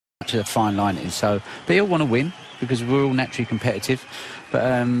such a fine line it is. So, but he'll want to win because we're all naturally competitive. But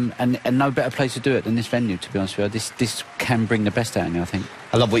and no better place to do it than this venue, to be honest with you. This can bring the best out of me, I think.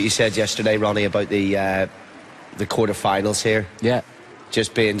 I love what you said yesterday, Ronnie, about the quarter-finals here. Yeah.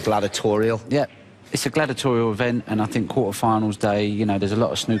 Just being gladiatorial. Yeah. It's a gladiatorial event, and I think quarter-finals day, you know, there's a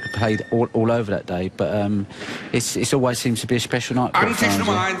lot of snooker played all over that day, but it always seems to be a special night.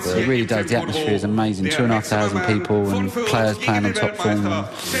 Quarter-finals, it really does. The atmosphere is amazing. 2,500 people and players playing on top form.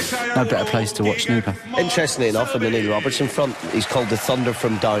 No better place to watch snooker. Interestingly enough, in the Neil Robertson front, he's called the Thunder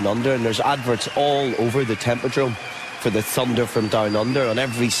from Down Under, and there's adverts all over the Tempodrom for the Thunder from Down Under on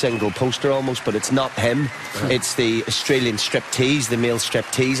every single poster almost, but it's not him. It's the Australian striptease, the male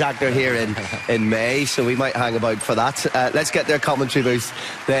striptease actor here in May, so we might hang about for that. Let's get their commentary booth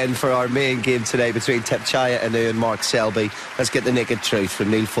then for our main game today between Thepchaiya and and Mark Selby. Let's get the naked truth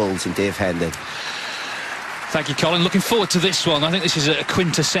from Neil Foulds and Dave Hendon. Thank you, Colin. Looking forward to this one. I think this is a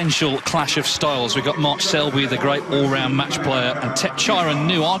quintessential clash of styles. We've got Mark Selby, the great all-round match player, and Thepchaiya and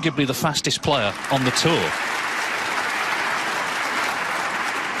Nooh, arguably the fastest player on the tour.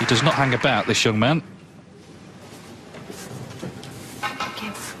 He does not hang about, this young man.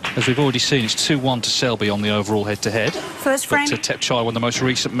 As we've already seen, it's 2-1 to Selby on the overall head-to-head. First frame. But Thepchaiya won the most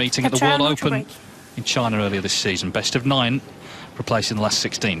recent meeting at the World Open in China earlier this season. Best of 9, replacing the last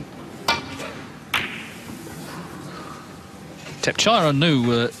 16. Thepchaiya and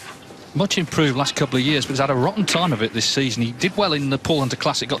Nooh much improved last couple of years, but has had a rotten time of it this season. He did well in the Paul Hunter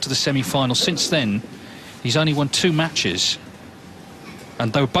Classic, got to the semi-final. Since then, he's only won 2 matches.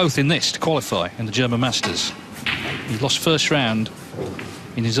 And they were both in this to qualify in the German Masters. He lost first round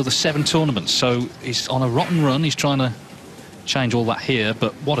in his other 7 tournaments, so he's on a rotten run. He's trying to change all that here,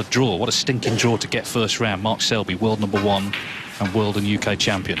 but what a draw, what a stinking draw to get first round. Mark Selby, world #1 and world and UK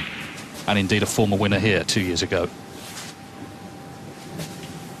champion, and indeed a former winner here 2 years ago.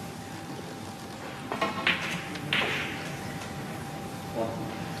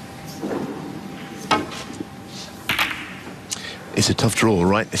 It's a tough draw,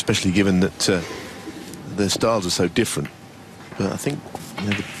 right? Especially given that their styles are so different. But I think, you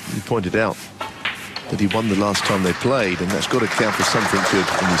know, you pointed out that he won the last time they played, and that's got to count for something good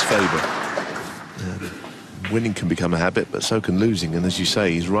in his favour. Winning can become a habit, but so can losing. And as you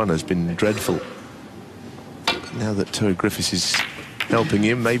say, his run has been dreadful. But now that Terry Griffiths is helping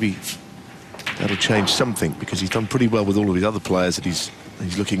him, maybe that'll change something, because he's done pretty well with all of his other players that he's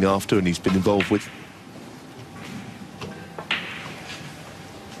looking after and he's been involved with.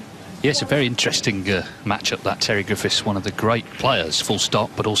 Yes, a very interesting matchup, that. Terry Griffiths, one of the great players, full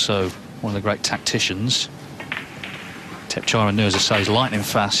stop, but also one of the great tacticians. Thepchaiya and Nooh, as I say, is lightning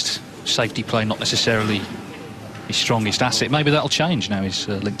fast. Safety play not necessarily his strongest asset. Maybe that'll change now he's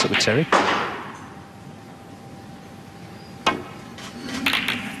linked up with Terry.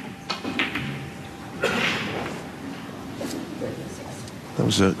 That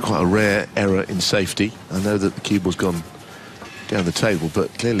was quite a rare error in safety. I know that the cue ball's gone down the table,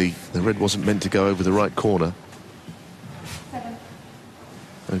 but clearly the red wasn't meant to go over the right corner.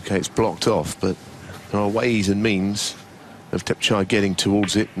 Okay, it's blocked off, but there are ways and means of Thepchaiya getting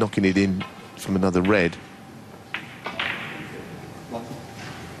towards it, knocking it in from another red.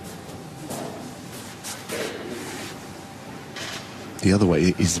 The other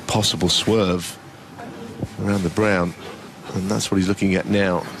way is the possible swerve around the brown, and that's what he's looking at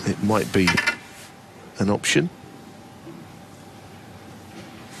now. It might be an option.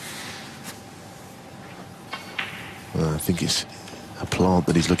 I think it's a plant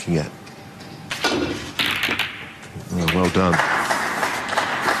that he's looking at. Oh, well done.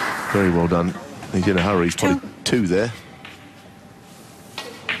 Very well done. He's in a hurry. He's probably 2 there.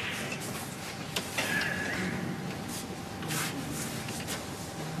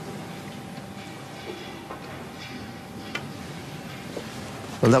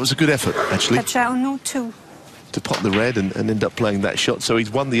 Well, that was a good effort, actually. Nooh 2. To pop the red and end up playing that shot. So he's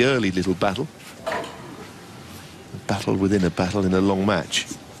won the early little battle. Battle within a battle in a long match.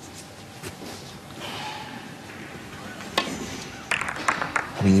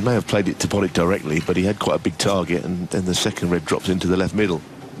 I mean, he may have played it to pot it directly, but he had quite a big target, and then the second red drops into the left middle.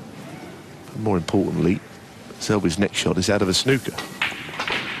 But more importantly, Selby's next shot is out of a snooker.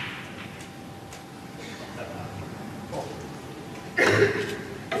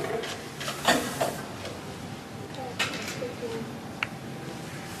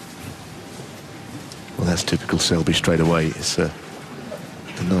 That's typical Selby straight away. It's a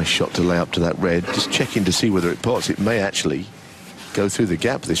nice shot to lay up to that red. Just checking to see whether it pots. It may actually go through the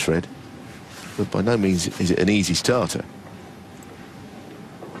gap, this red. But by no means is it an easy starter.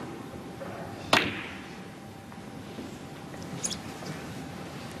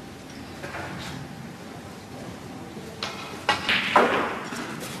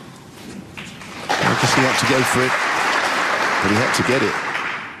 obviously had to go for it, but he had to get it.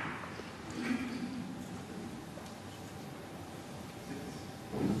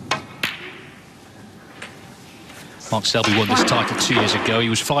 Mark Selby won this title 2 years ago. He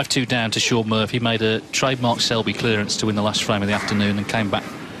was 5-2 down to Shaun Murphy, made a trademark Selby clearance to win the last frame of the afternoon and came back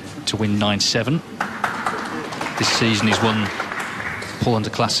to win 9-7. This season he's won Paul Hunter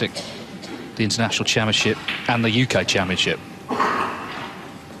Classic, the International Championship and the UK Championship.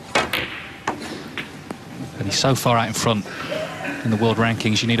 And he's so far out in front in the world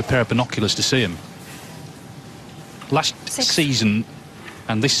rankings, you need a pair of binoculars to see him. Last season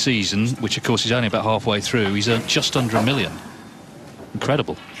and this season, which of course is only about halfway through, he's earned just under $1 million.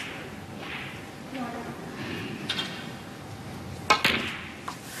 Incredible.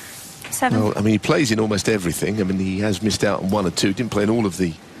 Well, I mean, he plays in almost everything. I mean, he has missed out on one or two. Didn't play in all of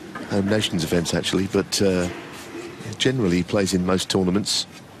the Home Nations events, actually, but generally he plays in most tournaments.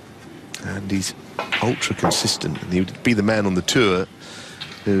 And he's ultra consistent. And he would be the man on the tour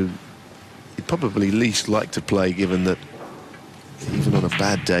who he'd probably least like to play, given that even on a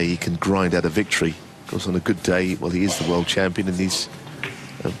bad day, he can grind out a victory. Of course, on a good day, well, he is the world champion and he's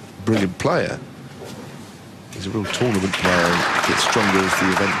a brilliant player. He's a real tournament player and gets stronger as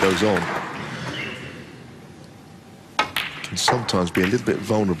the event goes on. Can sometimes be a little bit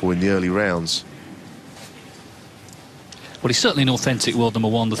vulnerable in the early rounds. Well, he's certainly an authentic world number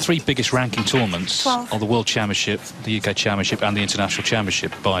one. The three biggest ranking tournaments are the World Championship, the UK Championship and the International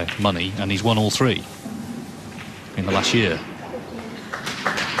Championship by money, and he's won all three in the last year.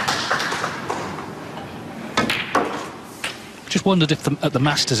 Just wondered if at the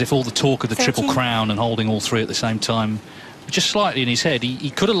Masters, if all the talk of the Triple Crown and holding all three at the same time, just slightly in his head, he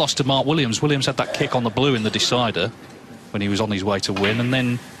could have lost to Mark Williams. Williams had that kick on the blue in the decider when he was on his way to win, and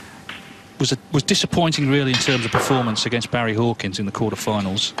then was disappointing really in terms of performance against Barry Hawkins in the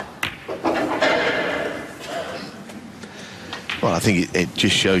quarterfinals. Well, I think it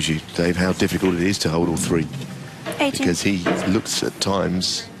just shows you, Dave, how difficult it is to hold all three. 18. Because he looks at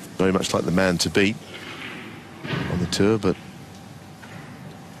times very much like the man to beat on the tour, but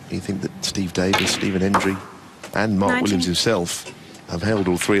you think that Steve Davis, Stephen Hendry and Mark 19. Williams himself have held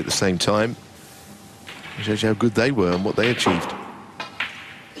all three at the same time. It shows you how good they were and what they achieved.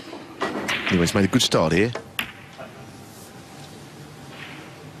 Anyway, he's made a good start here.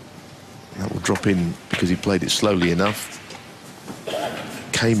 That will drop in because he played it slowly enough.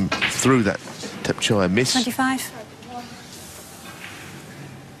 Came through that Thepchaiya miss. 25.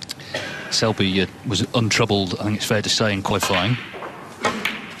 Selby was untroubled, I think it's fair to say, in qualifying.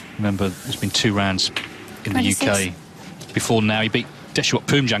 Remember, there's been 2 rounds in 26. The UK before now. He beat Deshuot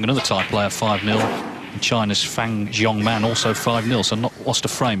Poomjang, another Thai player, 5-0. And China's Fang Xiongman also 5-0, so not lost a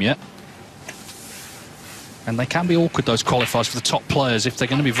frame yet. And they can be awkward, those qualifiers, for the top players. If they're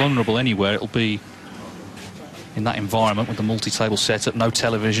going to be vulnerable anywhere, it'll be in that environment with the multi-table setup, no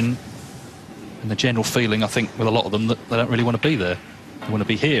television, and the general feeling, I think, with a lot of them, that they don't really want to be there. They want to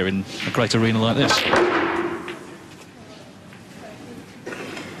be here in a great arena like this.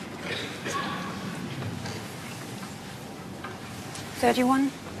 $31.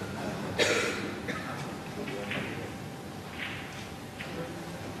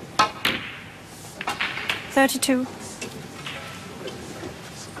 $32.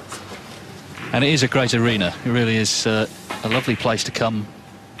 And it is a great arena. It really is a lovely place to come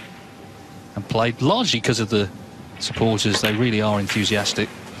and play, largely because of the supporters. They really are enthusiastic.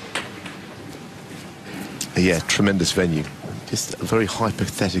 Yeah, tremendous venue. Just a very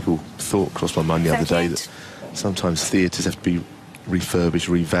hypothetical thought crossed my mind the other day that sometimes theatres have to be refurbished,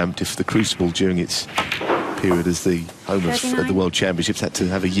 revamped. If the Crucible during its period as the home of the World Championships had to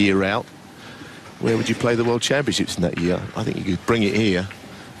have a year out, where would you play the World Championships in that year? I think you could bring it here,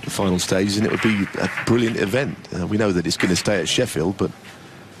 the final stages, and it would be a brilliant event. We know that it's going to stay at Sheffield, but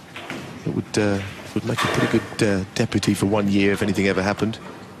it would make a pretty good deputy for 1 year if anything ever happened.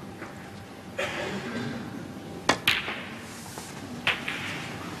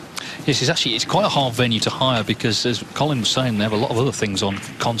 Yes, it's quite a hard venue to hire because, as Colin was saying, they have a lot of other things on,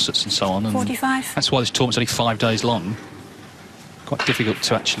 concerts and so on. And 45. That's why this tournament's only 5 days long. Quite difficult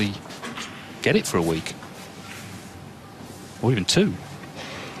to actually get it for a week, or even 2.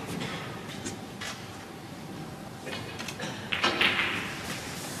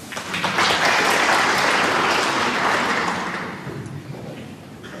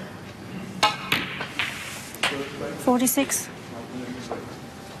 $46.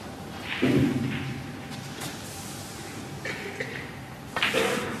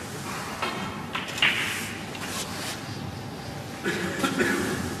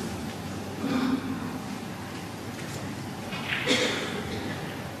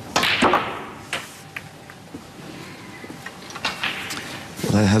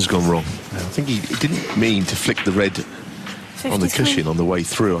 has gone wrong. I think he didn't mean to flick the red 53. on the cushion on the way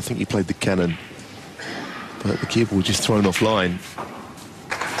through. I think he played the cannon, but the cue ball was just thrown offline.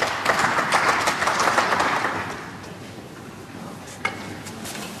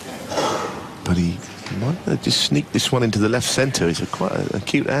 But he might have just sneaked this one into the left centre. It's quite a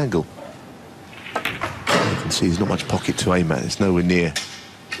cute angle. You can see there's not much pocket to aim at. It's nowhere near.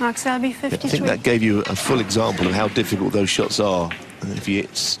 Mark Selby, 53. I think that gave you a full example of how difficult those shots are if you're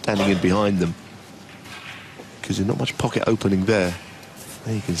standing in behind them, because there's not much pocket opening there.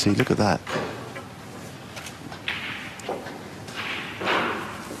 There you can see, look at that.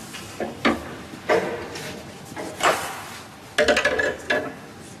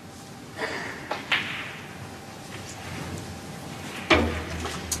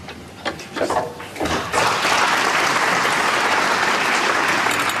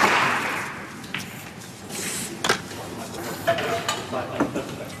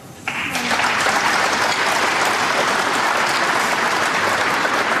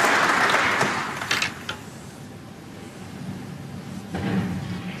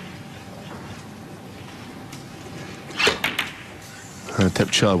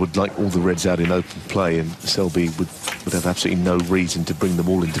 Thepchaiya would like all the reds out in open play, and Selby would have absolutely no reason to bring them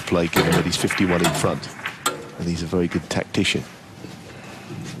all into play, given that he's 51 in front, and he's a very good tactician.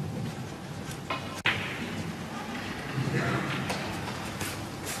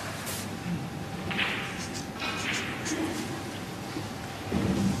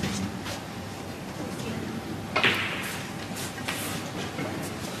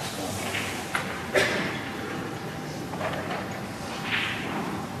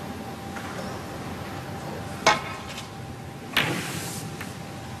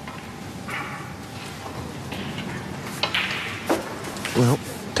 Well,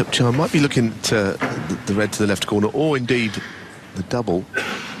 Thepchaiya might be looking at the red to the left corner, or indeed the double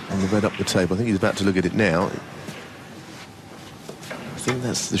on the red up the table. I think he's about to look at it now. I think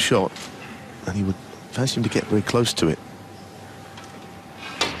that's the shot, and he would fancy him to get very close to it.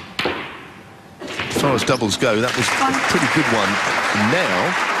 As far as doubles go, that was a pretty good one. And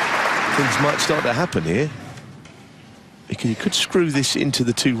now, things might start to happen here, because you could screw this into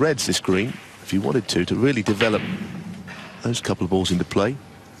the two reds, this green, if you wanted to really develop those couple of balls into play.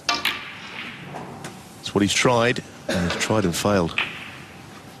 That's what he's tried, and he's tried and failed.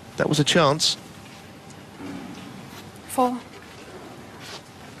 That was a chance. 4.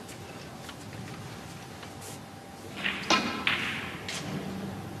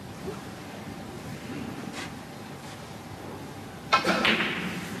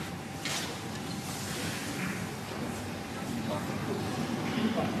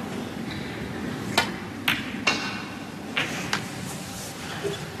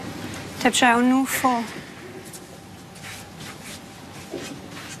 Thepchaiya Un-Nooh 4.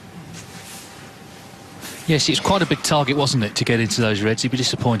 Yes, it's quite a big target, wasn't it, to get into those reds? He'd be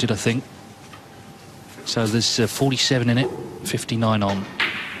disappointed, I think. So there's 47 in it, 59 on.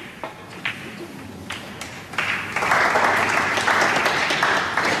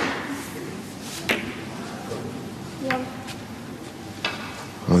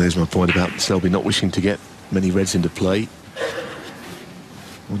 Well, there's my point about Selby not wishing to get many reds into play.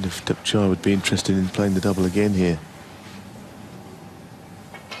 I wonder if Thepchaiya would be interested in playing the double again here.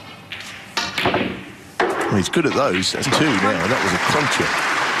 Well, he's good at those. That's 2 now. That was a cruncher.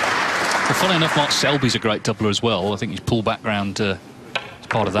 Well, funny enough, Mark Selby's a great doubler as well. I think his pull background is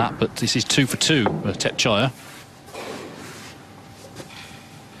part of that. But this is 2 for 2 with Thepchaiya.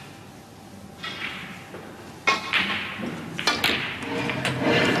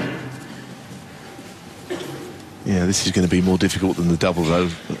 Yeah, this is going to be more difficult than the double, though.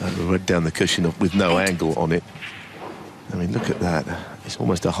 Red down the cushion with no angle on it. I mean, look at that. It's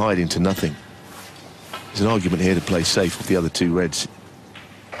almost a hide into nothing. There's an argument here to play safe with the other 2 reds.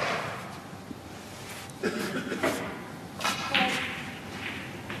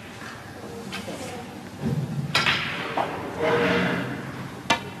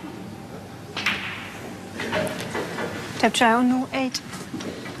 Thepchaiya Un-Nooh 8.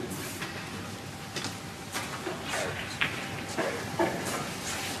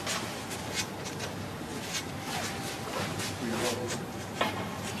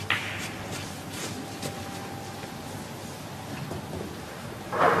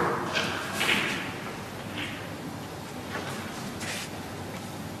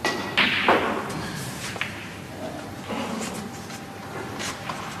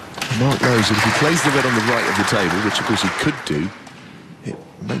 Mark knows that if he plays the red on the right of the table, which of course he could do, it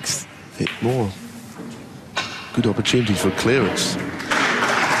makes it more good opportunity for clearance.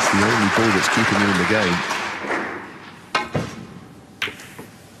 It's the only ball that's keeping him in the game.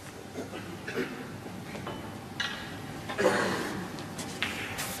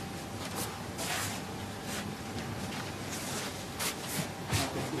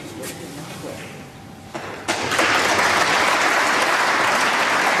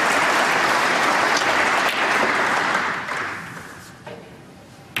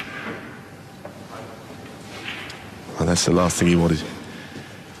 that's the last thing he wanted.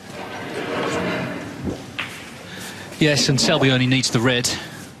 Yes, and Selby only needs the red.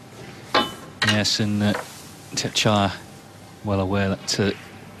 Yes, and Thepchaiya well aware that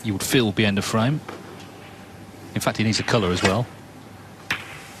you would feel will be end of frame. In fact, he needs a colour as well.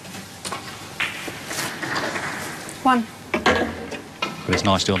 1. But it's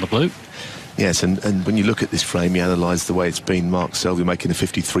nicely on the blue. Yes, and when you look at this frame, you analyse the way it's been. Mark Selby making a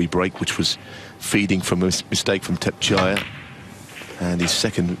 53 break, which was feeding from a mistake from Thepchaiya, and his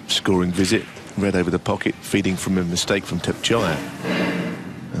second scoring visit, red over the pocket, feeding from a mistake from Thepchaiya.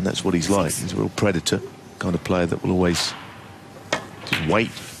 And that's what he's like. He's a real predator, kind of player that will always just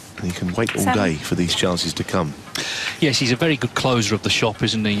wait, and he can wait all day for these chances to come. Yes, he's a very good closer of the shop,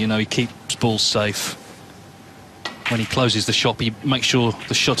 isn't he? You know, he keeps balls safe. When he closes the shop, he makes sure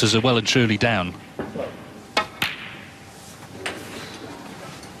the shutters are well and truly down.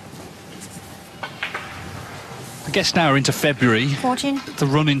 I guess now we're into February. 14. The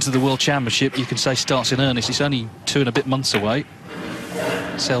run into the World Championship, you can say, starts in earnest. It's only 2 and a bit months away.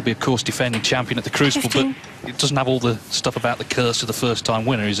 Selby, of course, defending champion at the Crucible, 15. but it doesn't have all the stuff about the curse of the first-time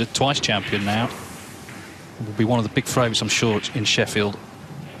winner. He's a twice champion now. Will be one of the big favourites, I'm sure, in Sheffield.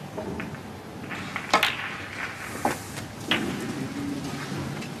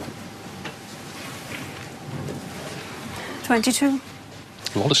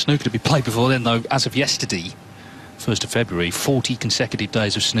 A lot of snooker to be played before then, though. As of yesterday, 1st of February, 40 consecutive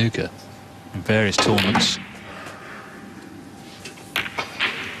days of snooker in various tournaments.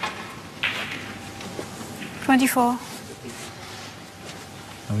 .24.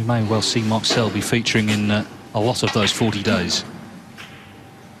 And we may well see Mark Selby featuring in a lot of those 40 days.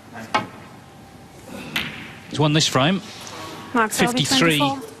 He's won this frame. Mark Selby, 53,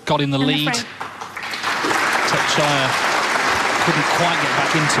 24. got in the lead. Thepchaiya couldn't quite get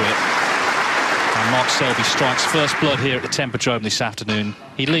back into it. And Mark Selby strikes first blood here at the Tempodrom this afternoon.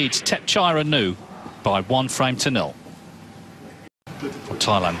 He leads Thepchaiya and Nooh by 1-0. From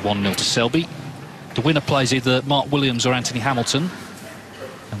Thailand, 1-0 to Selby. The winner plays either Mark Williams or Anthony Hamilton.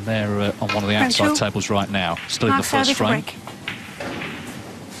 And they're on one of the outside tables right now, still in the first frame.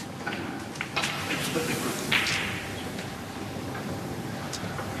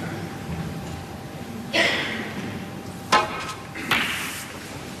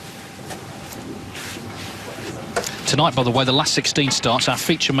 Tonight, by the way, the last 16 starts. Our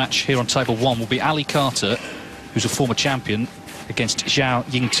feature match here on table 1 will be Ali Carter, who's a former champion, against Zhao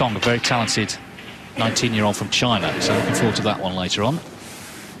Yingtong, a very talented 19-year-old from China. So looking forward to that one later on.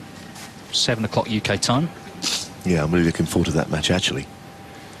 7 o'clock UK time. Yeah, I'm really looking forward to that match, actually.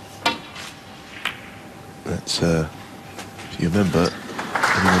 That's, if you remember,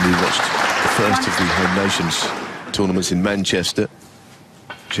 anyone who watched the first of the Home Nations tournaments in Manchester,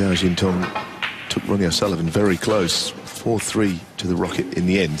 Zhao Yingtong took Ronnie O'Sullivan very close, 4-3 to the Rocket in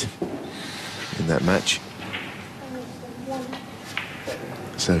the end, in that match.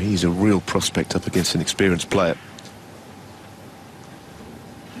 So he's a real prospect up against an experienced player.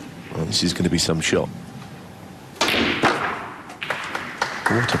 Well, this is going to be some shot.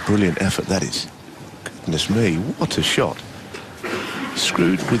 What a brilliant effort that is. Goodness me, what a shot.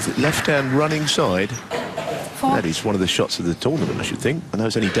 Screwed with left hand running side. That is one of the shots of the tournament, I should think. I know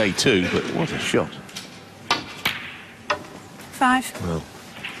it's only day 2, but what a shot. 5. Well,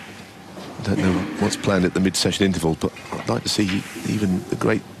 I don't know what's planned at the mid-session interval, but I'd like to see even the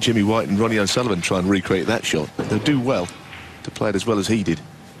great Jimmy White and Ronnie O'Sullivan try and recreate that shot. They'll do well to play it as well as he did.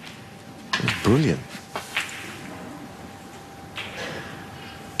 It was brilliant.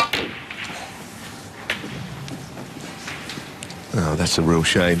 Oh, that's a real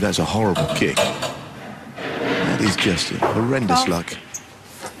shame. That's a horrible kick. That is just horrendous luck.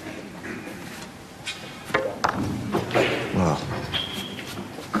 Wow.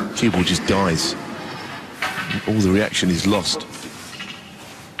 Cue ball just dies. All the reaction is lost.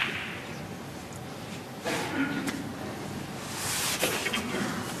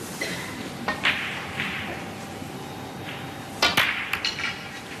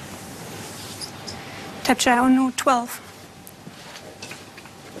 Thepchaiya, Un-Nooh, 12.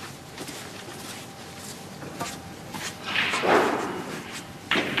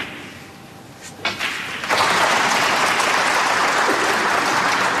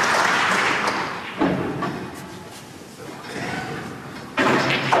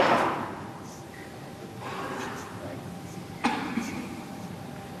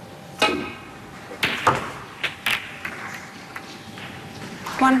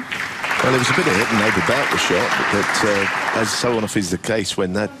 Well, it was a bit of hit and no about the shot, but as so often is the case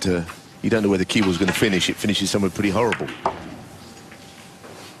when that you don't know where the cue ball's going to finish, it finishes somewhere pretty horrible.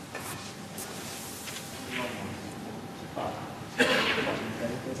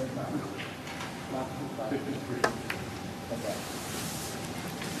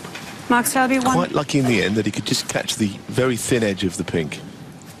 Mark Selby, 1. Quite lucky in the end that he could just catch the very thin edge of the pink.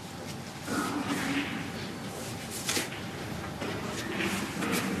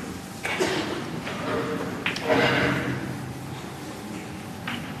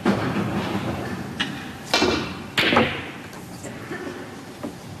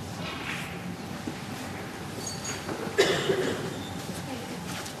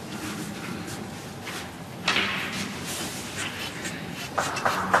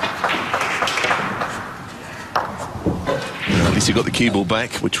 He got the cue ball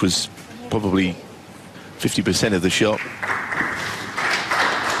back, which was probably 50% of the shot.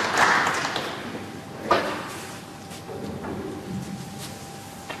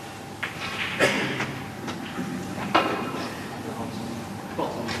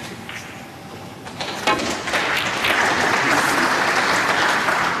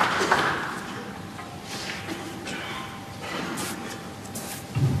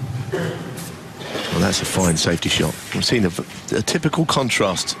 That's a fine safety shot. We've seen a typical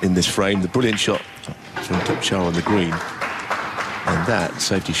contrast in this frame. The brilliant shot from Thepchaiya on the green, and that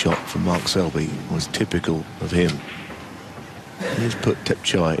safety shot from Mark Selby was typical of him. He's put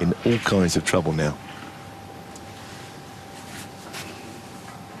Thepchaiya in all kinds of trouble now.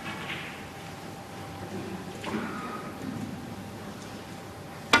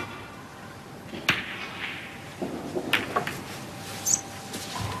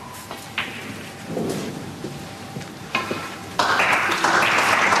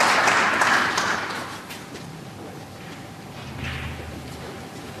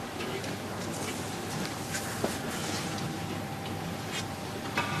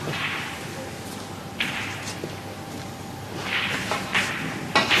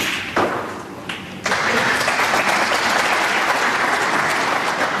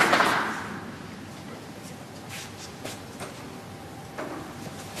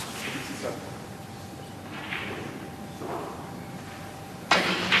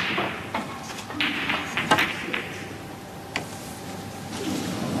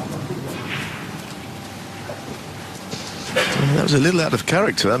 That was a little out of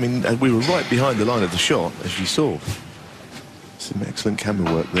character. I mean, we were right behind the line of the shot, as you saw. Some excellent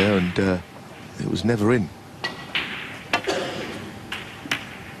camera work there, and it was never in.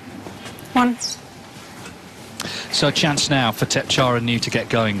 1. So a chance now for Thepchaiya and Nooh to get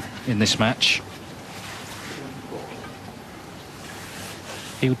going in this match.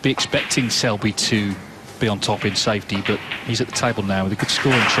 He would be expecting Selby to be on top in safety, but he's at the table now with a good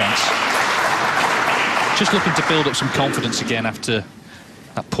scoring chance. Just looking to build up some confidence again after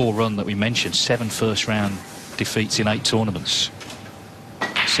that poor run that we mentioned. 7 first-round defeats in 8 tournaments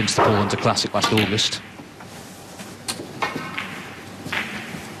since the Paul Hunter Classic last August.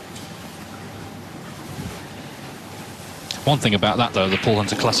 One thing about that, though, the Paul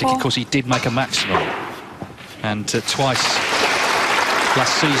Hunter Classic, of course, he did make a maximum. And twice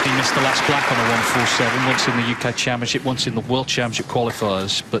last season he missed the last black on a 147, once in the UK Championship, once in the World Championship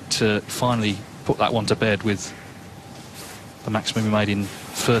qualifiers, but finally put that one to bed with the maximum he made in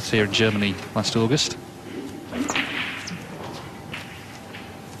Fürth here in Germany last August.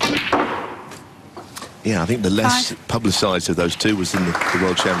 Yeah, I think the less publicised of those two was in the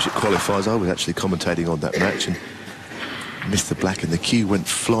World Championship qualifiers. I was actually commentating on that match and missed the black, and the cue went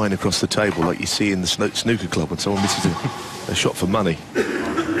flying across the table like you see in the snooker club when someone misses a shot for money.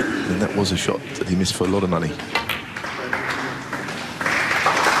 And that was a shot that he missed for a lot of money.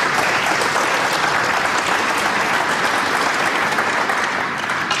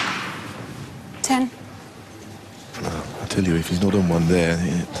 I tell you, if he's not on one there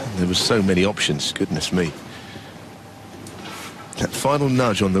was so many options, goodness me. That final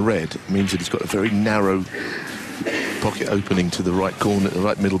nudge on the red means that he's got a very narrow pocket opening to the right corner, the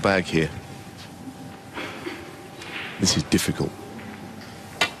right middle bag here. This is difficult.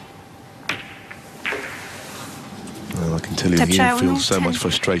 Well, I can tell you, he feels so much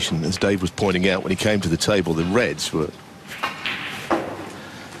frustration. As Dave was pointing out, when he came to the table, the reds were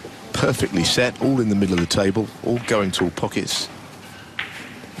perfectly set, all in the middle of the table, all going to all pockets.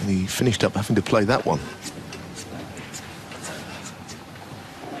 And he finished up having to play that one.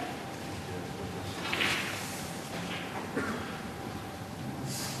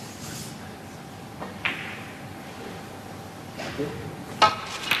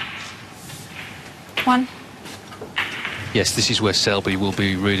 Yes, this is where Selby will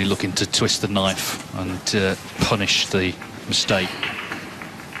be really looking to twist the knife and punish the mistake.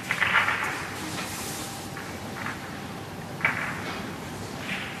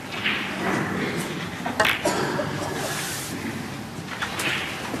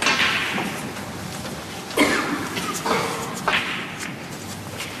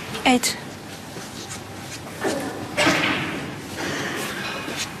 8.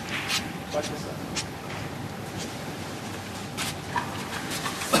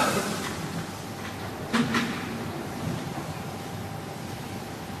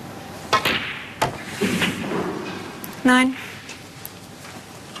 Nine.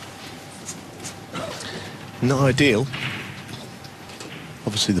 Not ideal.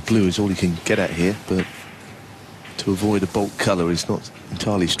 Obviously the blue is all you can get at here, but to avoid a bolt colour is not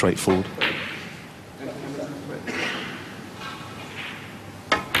entirely straightforward.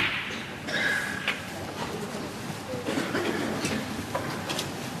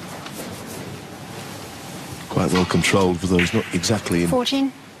 Quite well controlled, although he's not exactly in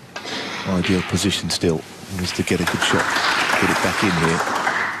 14. ideal position still. He needs to get a good shot, get it back in here.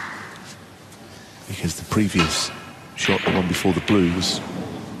 Because the previous shot, the one before the blue, was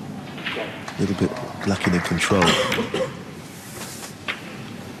a little bit lacking in control.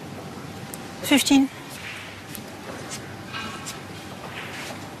 15.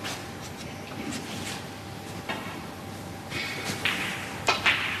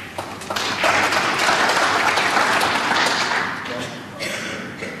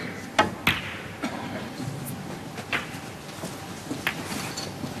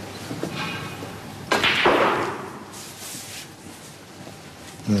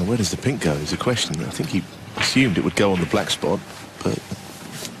 Now, where does the pink go is a question. I think he assumed it would go on the black spot, but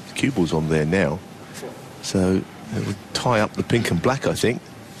the cue ball's on there now. So it would tie up the pink and black, I think,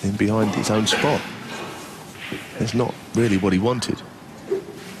 in behind his own spot. That's not really what he wanted.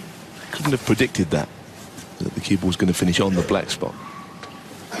 Couldn't have predicted that the cue ball's going to finish on the black spot.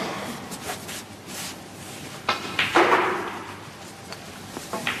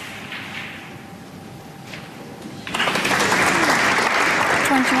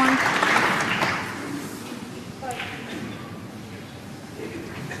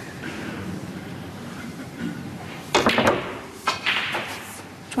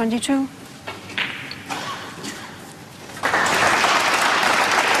 Twenty-two.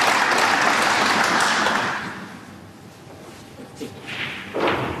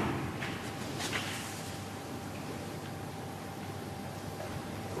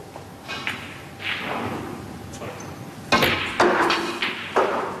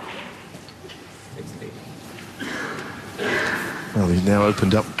 Well, he's now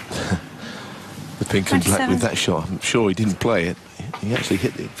opened up the pink and black with that shot. I'm sure he didn't play it. He actually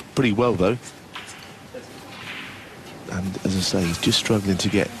hit it pretty well, though. And as I say, he's just struggling to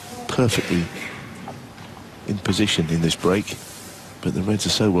get perfectly in position in this break. But the reds are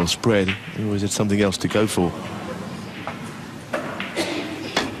so well spread, he always had something else to go for.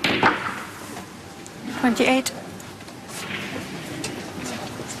 28.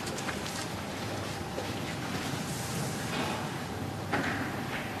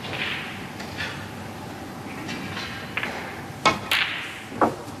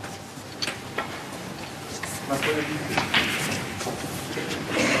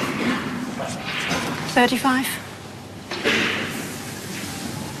 $35.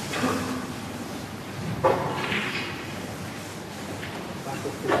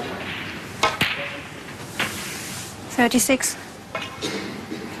 $36.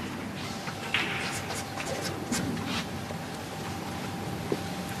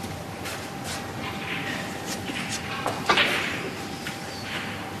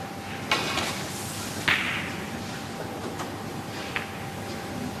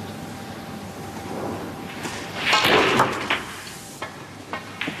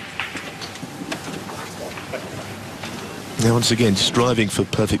 Now, once again, striving for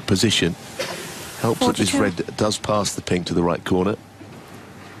perfect position. Helps 42. that this red does pass the pink to the right corner.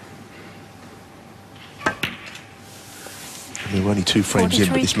 And there were only 2 frames 43.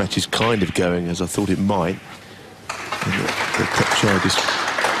 in, but this match is kind of going as I thought it might. And the Thepchaiya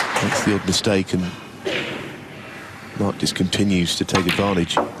just makes the odd mistake and Mark just continues to take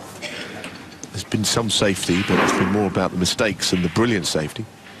advantage. There's been some safety, but it's been more about the mistakes than the brilliant safety.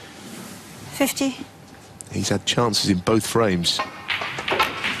 50. He's had chances in both frames,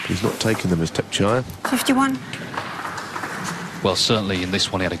 but he's not taken them as Thepchaiya. 51. Well, certainly in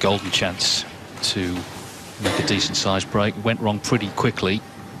this one he had a golden chance to make a decent-sized break. Went wrong pretty quickly.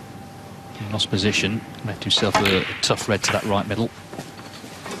 He lost position, left himself a tough red to that right middle.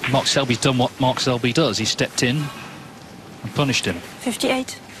 Mark Selby's done what Mark Selby does. He stepped in and punished him.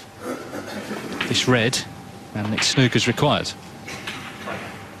 58. This red, and it's snooker's required.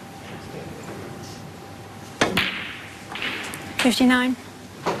 59.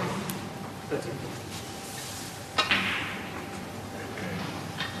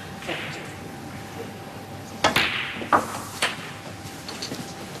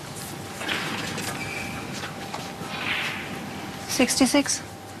 66.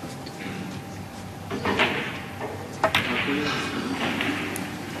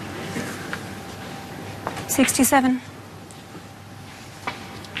 67.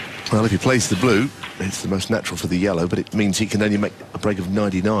 Well, if he plays the blue, it's the most natural for the yellow, but it means he can only make a break of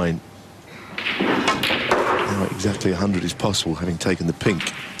 99. Now exactly 100 is possible, having taken the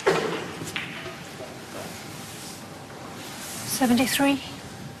pink. 73.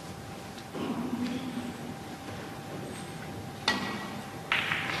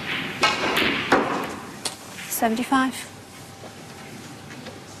 75.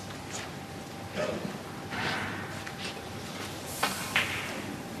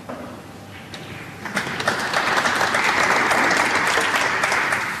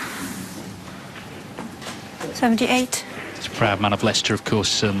 78. He's a proud man of Leicester, of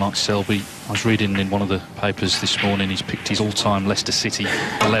course, Mark Selby. I was reading in one of the papers this morning, he's picked his all-time Leicester City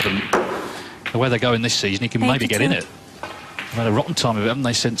 11. The way they're going this season, he can 82. maybe get in it. They've had a rotten time of it, haven't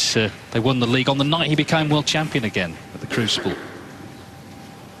they, since they won the league on the night he became world champion again at the Crucible.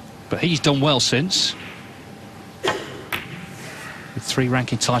 But he's done well since. With 3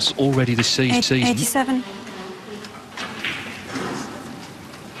 ranking titles already this season. 87.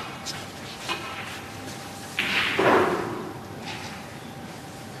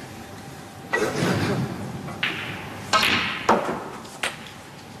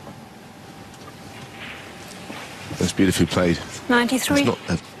 That's beautifully played. 93. It's not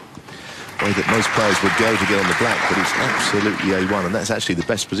the way that most players would go to get on the black, but it's absolutely A1, and that's actually the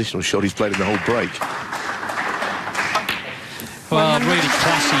best positional shot he's played in the whole break. Well, really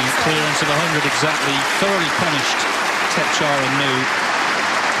classy clearance of 100 exactly. Thoroughly punished Thepchaiya and Nooh.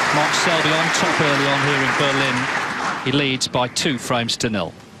 Mark Selby on top early on here in Berlin. He leads by 2 frames to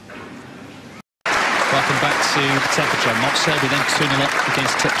 0. Welcome back to the Tempodrom. Mark Selby then 2-0 up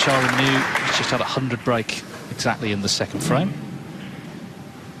against Thepchaiya and Nooh. He's just had a 100 break exactly in the second frame.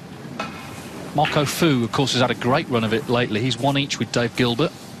 Marco Fu, of course, has had a great run of it lately. He's won each with Dave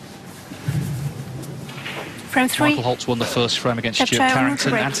Gilbert. Frame 3. Michael Holtz won the first frame against Stuart Thepchaiya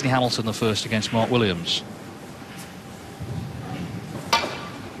Carrington. break. Anthony Hamilton the first against Mark Williams.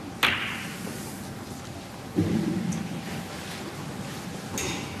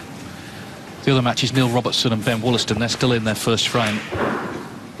 The other match is Neil Robertson and Ben Wollaston. They're still in their first frame.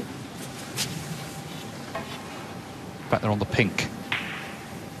 Back there on the pink.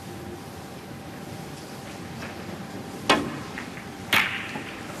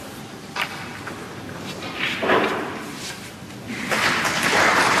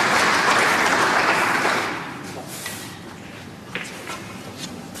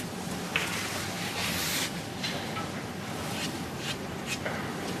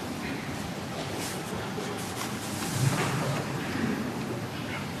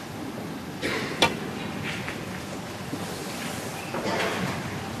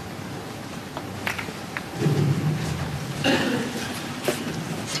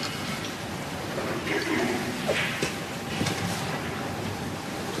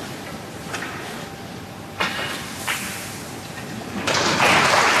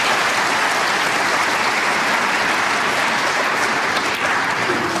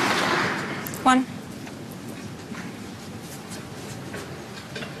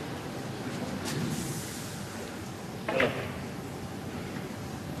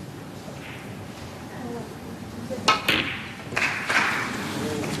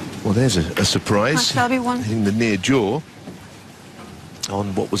 Well, there's a surprise. Selby Hitting the near jaw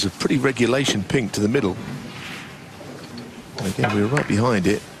on what was a pretty regulation pink to the middle. And again, we were right behind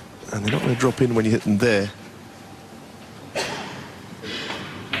it, and they're not going to drop in when you hit them there.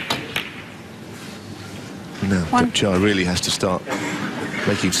 Now, Thepchaiya really has to start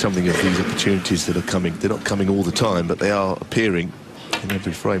making something of these opportunities that are coming. They're not coming all the time, but they are appearing in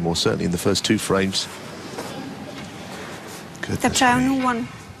every frame, or certainly in the first 2 frames. Thepchaiya 1.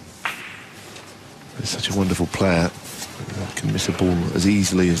 He's such a wonderful player. Can miss a ball as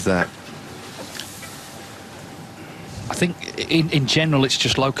easily as that. I think in general it's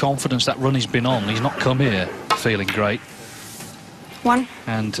just low confidence. That run he's been on, he's not come here feeling great. 1.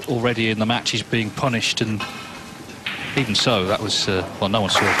 And already in the match he's being punished, and even so that was well, no one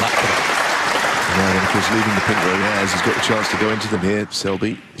saw a black for that. Right, and of course leaving the pink where he has, he's got the chance to go into them here.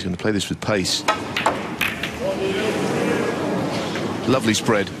 Selby, he's going to play this with pace. Lovely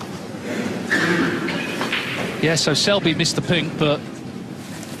spread. Yeah, so Selby missed the pink, but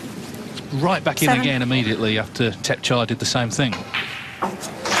right back in 7. again immediately after Thepchaiya did the same thing. The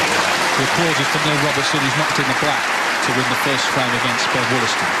applause is for Neil Robertson, who's knocked in the black to win the first frame against Ben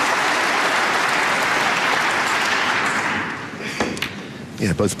Wollaston.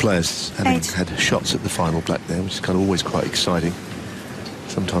 Yeah, both players having had shots at the final black there, which is kind of always quite exciting.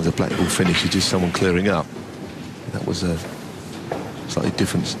 Sometimes a black ball finish is just someone clearing up. That was a slightly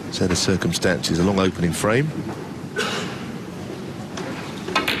different set of circumstances. A long opening frame.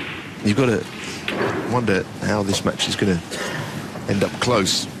 You've got to wonder how this match is going to end up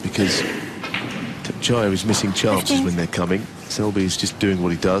close, because Thepchaiya is missing chances when they're coming. Selby is just doing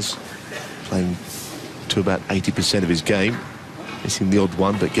what he does, playing to about 80% of his game, missing the odd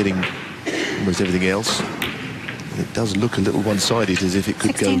one but getting almost everything else. And it does look a little one-sided, as if it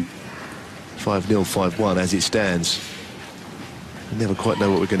could 16. go 5-0, 5-1 as it stands. We never quite know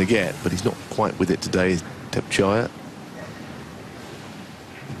what we're going to get, but he's not quite with it today, Thepchaiya.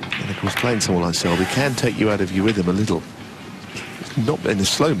 And of course, playing someone like Selby can take you out of your rhythm a little. Not in a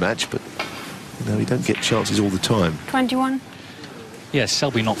slow match, but you know, you don't get chances all the time. 21. Yes,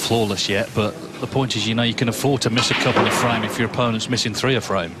 Selby not flawless yet, but the point is, you know, you can afford to miss a couple of frame if your opponent's missing 3 a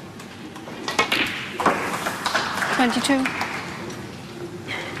frame. 22. And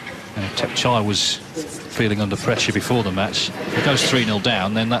if Thepchaiya was feeling under pressure before the match, if he goes 3-0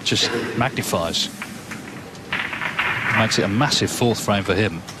 down, then that just magnifies. It makes it a massive 4th frame for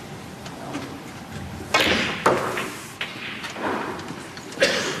him.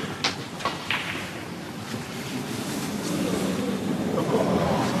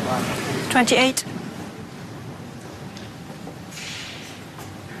 $28.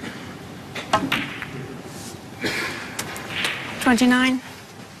 29.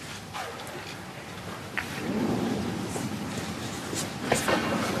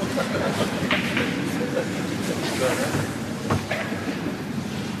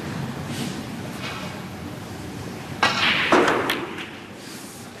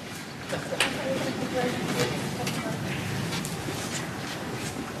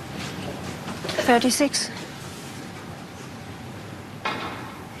 36.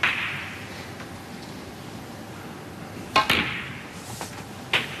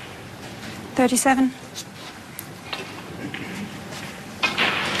 37.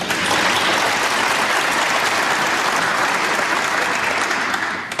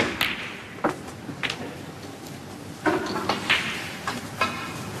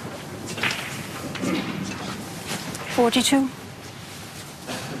 42.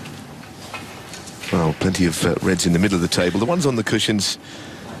 Well, plenty of reds in the middle of the table. The ones on the cushions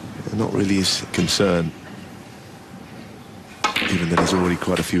are not really his concern, given that there's already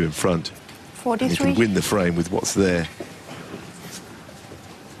quite a few in front. 43. And he can win the frame with what's there.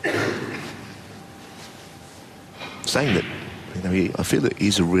 Saying that, you know, I feel that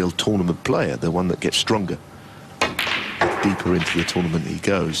he's a real tournament player, the one that gets stronger. The deeper into the tournament he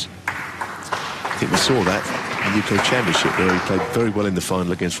goes. I think we saw that in the UK Championship, where he played very well in the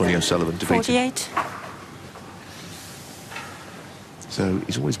final against Ronnie O'Sullivan. 48. So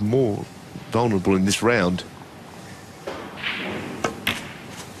he's always more vulnerable in this round.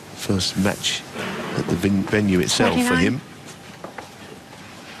 First match at the venue itself 49. for him.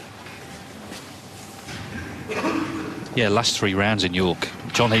 Yeah, last 3 rounds in York.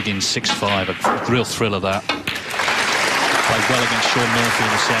 John Higgins 6-5, a real thrill of that. Played well against Sean Murphy in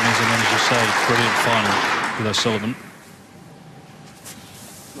the semis, and then, as you say, brilliant final with O'Sullivan.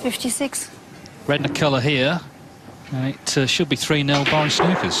 56. Red in the colour here, and it should be 3-0 barring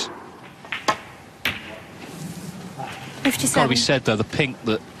snookers. 57. Got to be said, though, the pink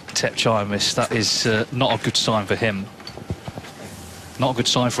that Thepchaiya missed, that is not a good sign for him. Not a good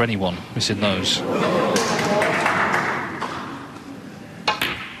sign for anyone missing those.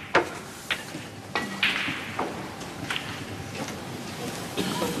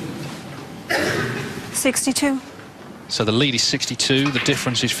 62. So the lead is 62, the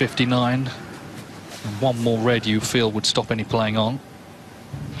difference is 59. And one more red you feel would stop any playing on.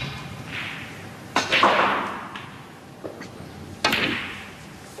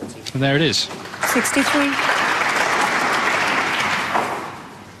 And there it is. 63.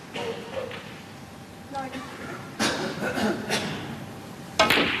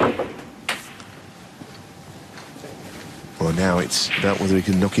 Well, now it's about whether he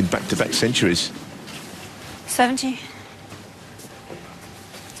can knock in back-to-back centuries. 70.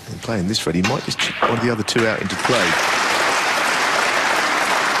 And playing this red, he might just chip one of the other 2 out into play.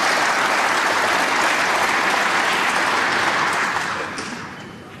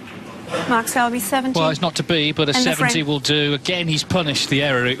 Mark Selby, 70. Well, it's not to be, but a 70 will do. Again, he's punished the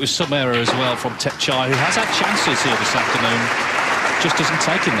error. It was some error as well from Thepchaiya, who has had chances here this afternoon, just isn't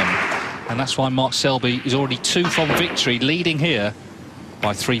taking them. And that's why Mark Selby is already 2 from victory, leading here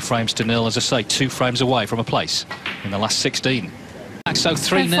by 3 frames to 0. As I say, 2 frames away from a place in the last 16. So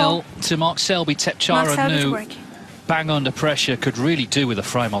 3-0 to Mark Selby. Thepchaiya and Nooh, bang under pressure, could really do with a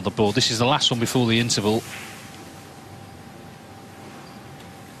frame on the board. This is the last one before the interval.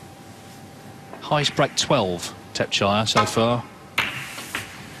 Highest break 12, Thepchaiya so far.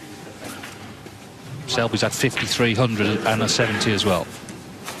 Selby's had 5,300 and a 70 as well.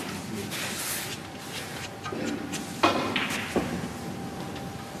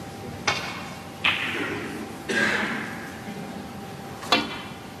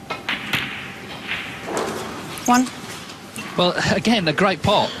 One. Well, again, a great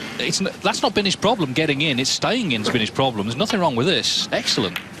pot. That's not been his problem, getting in. It's staying in's been his problem. There's nothing wrong with this.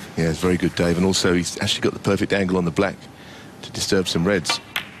 Excellent. Yeah, it's very good, Dave. And also, he's actually got the perfect angle on the black to disturb some reds.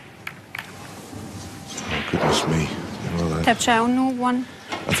 Oh, goodness me. Well, Thepchaiya, Un-Nooh, 1.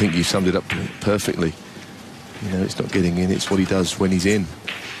 I think you summed it up perfectly. You know, it's not getting in, it's what he does when he's in.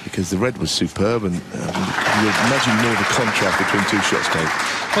 Because the red was superb, and you imagine more of a contrast between two shots, Dave.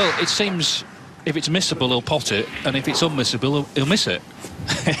 Well, it seems if it's missable, he'll pot it, and if it's unmissable, he'll miss it.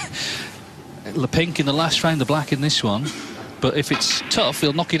 The pink in the last round, the black in this one. But if it's tough,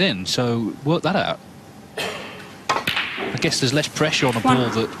 he'll knock it in, so work that out. I guess there's less pressure on a ball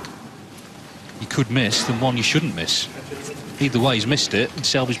that you could miss than one you shouldn't miss. Either way, he's missed it, and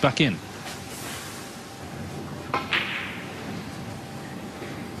Selby's back in.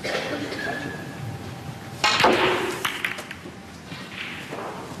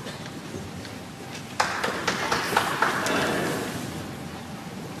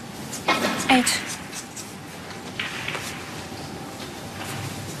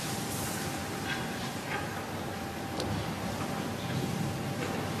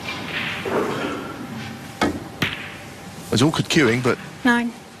 It was awkward queuing, but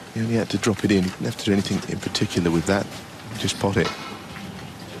 9. he only had to drop it in. He didn't have to do anything in particular with that. Just pot it.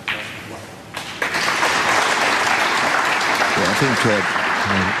 Yeah, I think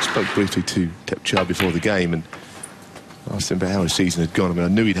I spoke briefly to Thepchaiya before the game and asked him about how his season had gone. I mean, I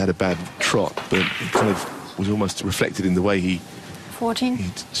knew he'd had a bad trot, but it kind of was almost reflected in the way he 14. He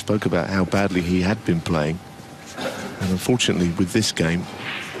spoke about how badly he had been playing. And unfortunately, with this game,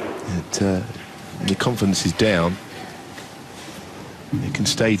 the confidence is down. It can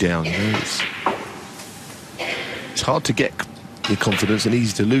stay down, you know. It's hard to get your confidence and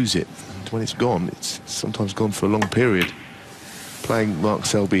easy to lose it. And when it's gone, it's sometimes gone for a long period. Playing Mark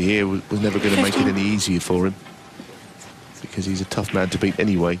Selby here was never going to make it any easier for him, because he's a tough man to beat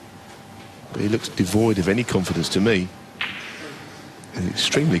anyway. But he looks devoid of any confidence to me. An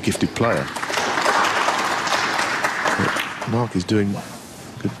extremely gifted player. But Mark is doing a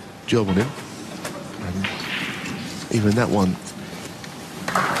good job on him. And even that one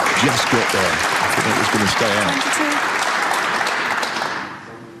just got there. I think that was going to stay out.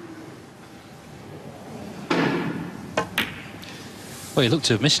 Well, he looked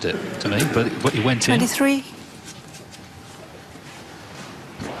to have missed it to me, but he went 23. in.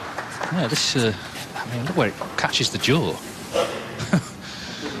 Yeah, this, I mean, look where it catches the jaw.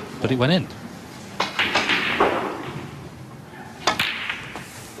 But it went in.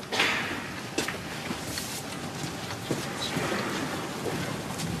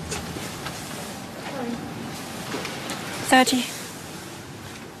 $30.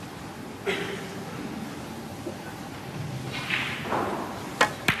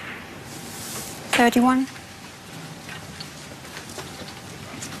 31.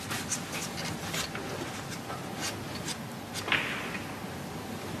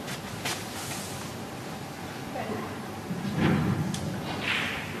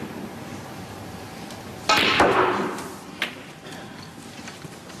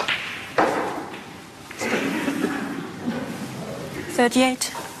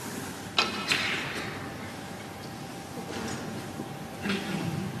 38.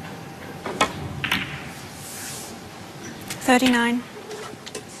 39.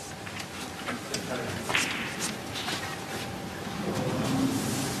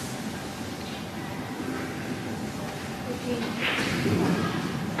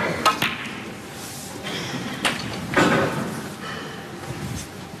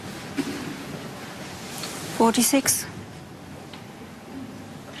 46.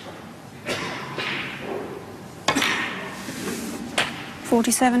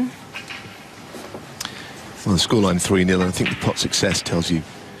 47. Well, the scoreline 3-0, and I think the pot success tells you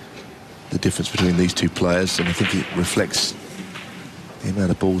the difference between these two players, and I think it reflects the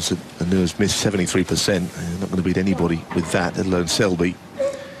amount of balls that Un-Nooh has missed. 73%. They're not going to beat anybody with that, let alone Selby.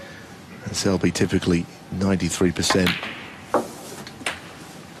 And Selby typically 93%.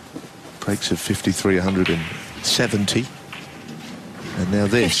 Breaks of 53, 170. And now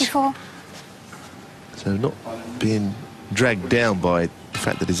this. 54. So not being dragged down by the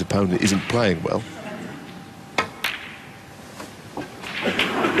fact that his opponent isn't playing well.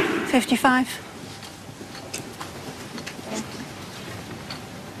 55.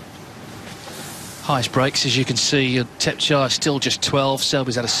 Highest breaks, as you can see, Thepchaiya still just 12.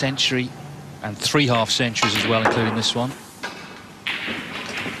 Selby's had a century and 3 half centuries as well, including this one.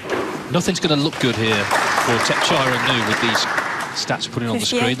 Nothing's going to look good here for Thepchaiya and Nooh with these stats putting on the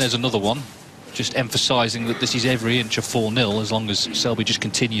screen. There's another one, just emphasising that this is every inch of 4-0 as long as Selby just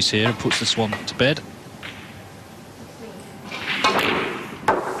continues here and puts this one to bed.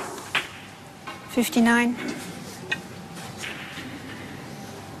 59.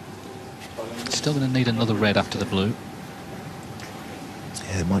 Still going to need another red after the blue.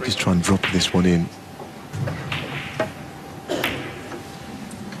 Yeah, they might just try and drop this one in.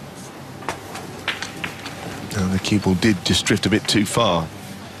 And the cue ball did just drift a bit too far.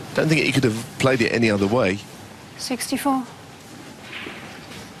 Don't think he could have played it any other way. 64.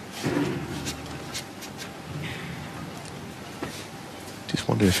 Just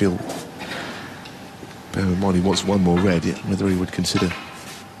wonder if he'll... Bear in mind he wants one more red, whether he would consider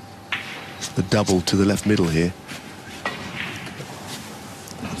the double to the left middle here.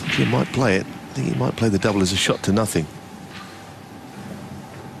 I think he might play it. I think he might play the double as a shot to nothing.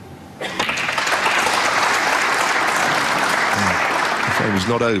 The frame is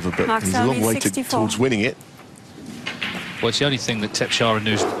not over, but he's a long way towards winning it. Well, it's the only thing that Thepchaiya and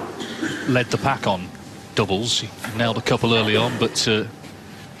Nooh's led the pack on doubles. He nailed a couple early on, but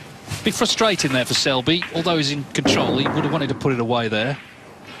bit frustrating there for Selby. Although he's in control, he would have wanted to put it away there.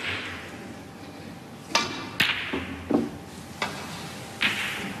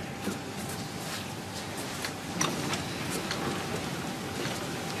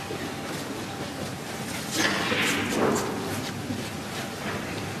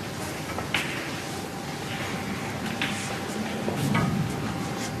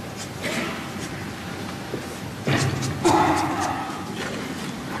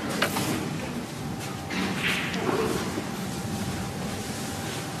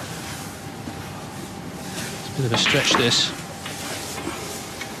 Bit of a stretch, this.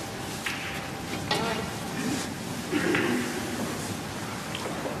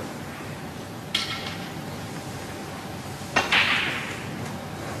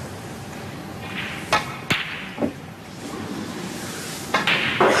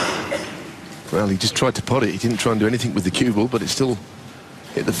 Well, he just tried to pot it. He didn't try and do anything with the cue ball, but it still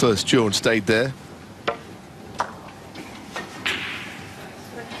hit the first jaw and stayed there.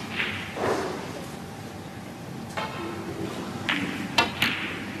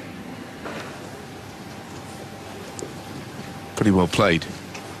 Pretty well played.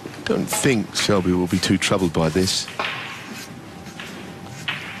 Don't think Selby will be too troubled by this.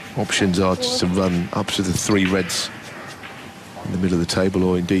 Options are just to run up to the 3 reds in the middle of the table,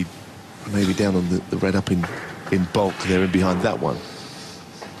 or indeed maybe down on the red up in bulk there and behind that one.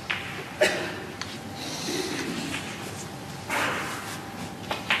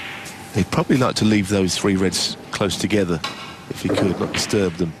 He'd probably like to leave those 3 reds close together if he could, not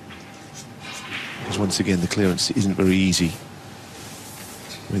disturb them. Because once again the clearance isn't very easy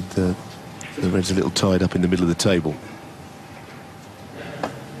with the reds a little tied up in the middle of the table.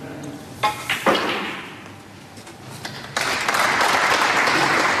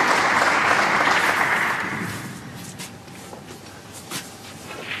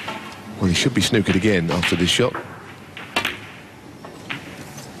 Well, he should be snookered again after this shot.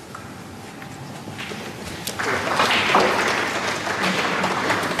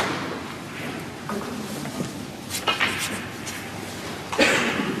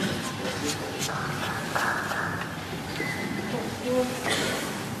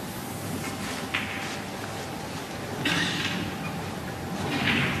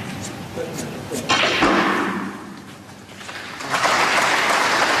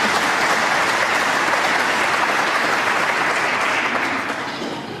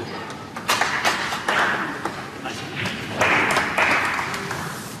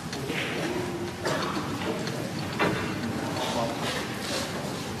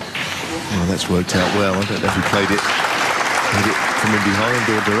 Well, that's worked out well. I don't know if he played it from in behind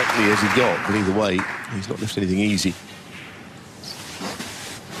or directly as he got, but either way, he's not left anything easy.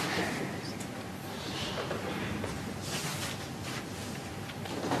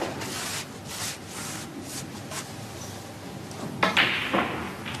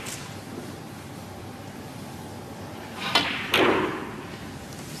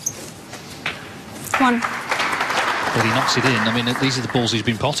 But he knocks it in. I mean, these are the balls he's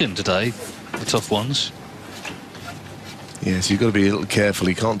been potting today, the tough ones. Yes, you've got to be a little careful.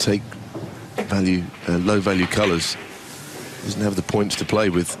 He can't take low-value colours. He doesn't have the points to play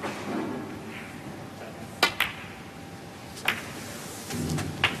with.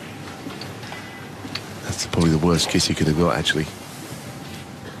 That's probably the worst kiss he could have got, actually.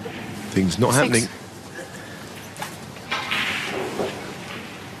 Things not happening.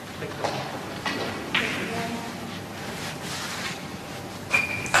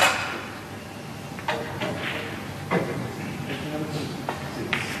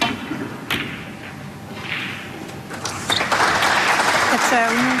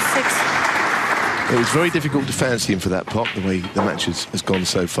 Thepchaiya, 6. It was very difficult to fancy him for that pot, the way the match has gone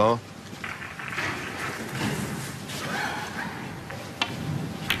so far.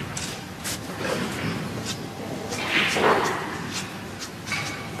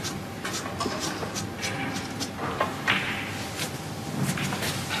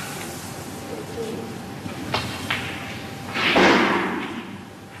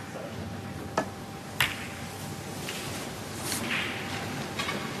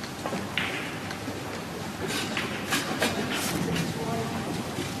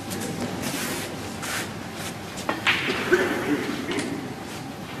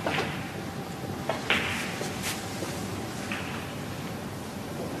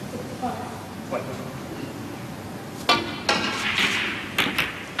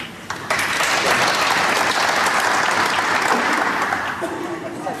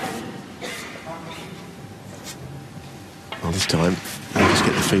 This time, I just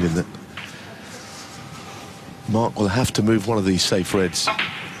get the feeling that Mark will have to move one of these safe reds.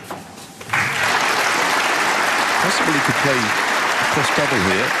 Possibly he could play a cross double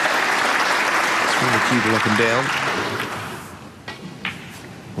here. Swing the cue up and down.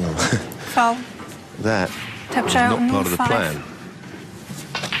 Well, Foul. that was not part of the plan.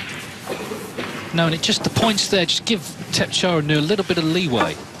 No, and it just, the points there just give Thepchaiya and Nooh a little bit of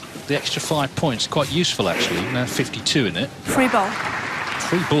leeway. The extra 5 points, quite useful actually. Now 52 in it. Free ball.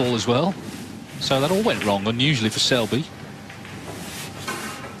 Free ball as well. So that all went wrong, unusually for Selby.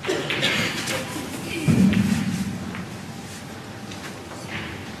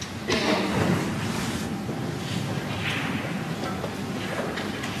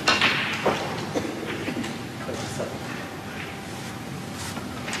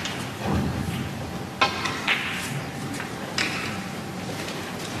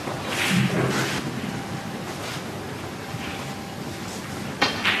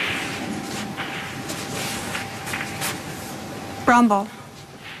 Brown ball.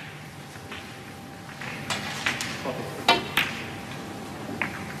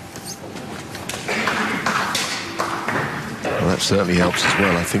 Well, that certainly helps as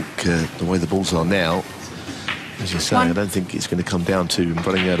well. I think the way the balls are now, as you say, I don't think it's going to come down to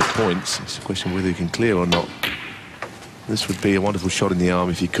running out of points. It's a question of whether he can clear or not. This would be a wonderful shot in the arm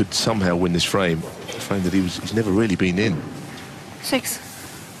if he could somehow win this frame. A frame that he's never really been in. 6.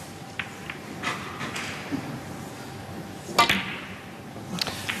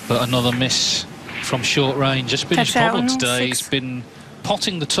 But another miss from short range. It's been his problem today. He's been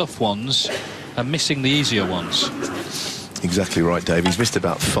potting the tough ones and missing the easier ones. Exactly right, Dave. He's missed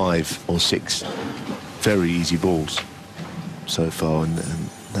about 5 or 6 very easy balls so far, and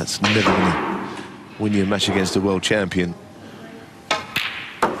that's never going to win you a match against a world champion.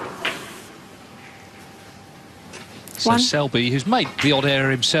 So Selby, who's made the odd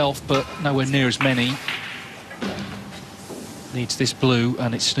error himself, but nowhere near as many, needs this blue,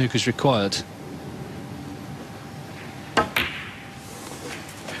 and it's Snooker's required.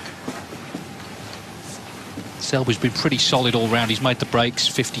 Selby's been pretty solid all round. He's made the breaks,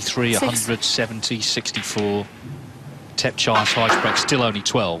 53, 100, 70, 64. Thepchaiya's highest break, still only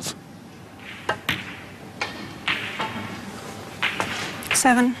 12.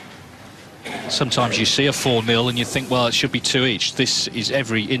 7. Sometimes you see a 4-0 and you think, well, it should be 2 each. This is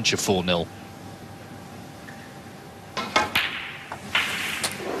every inch of 4-0.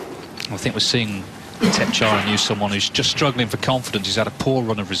 I think we're seeing Thepchaiya use someone who's just struggling for confidence. He's had a poor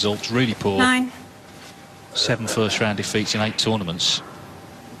run of results, really poor. 9. 7 first-round defeats in 8 tournaments.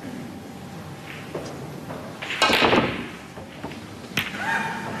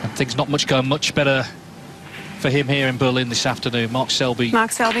 And things not much going much better for him here in Berlin this afternoon. Mark Selby 9.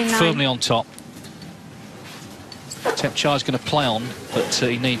 firmly on top. Thepchaiya's going to play on, but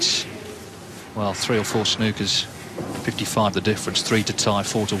he needs, well, 3 or 4 snookers. 55 the difference, 3 to tie,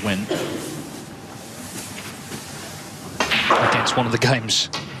 4 to win. Against one of the game's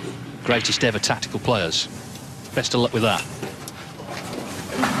greatest ever tactical players. Best of luck with that.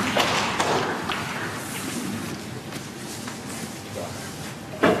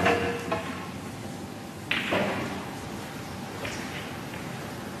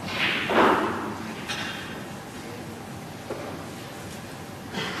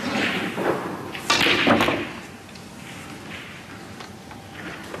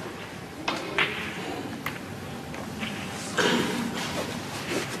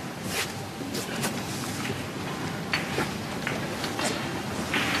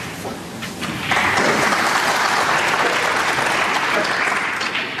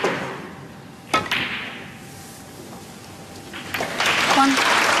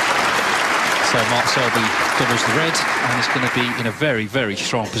 So Mark Selby doubles the red, and is going to be in a very, very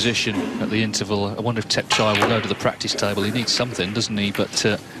strong position at the interval. I wonder if Thepchaiya will go to the practice table. He needs something, doesn't he? But,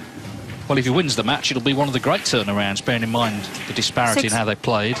 well, if he wins the match, it'll be one of the great turnarounds, bearing in mind the disparity in how they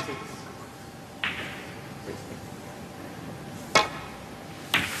played.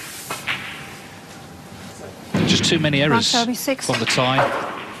 Just too many errors from the tie.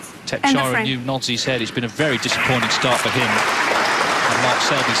 Thepchaiya knew, nods his head. It's been a very disappointing start for him. And Mark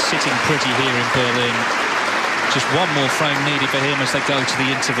Selby sitting pretty here in Berlin. Just one more frame needed for him as they go to the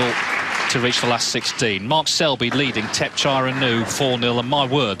interval to reach the last 16. Mark Selby leading Thepchaiya and Nooh 4-0, and my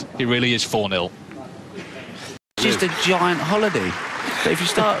word, it really is 4-0. It's just a giant holiday. But if you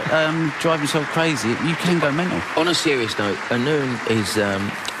start driving yourself crazy, you can go mental. On a serious note, Un-Nooh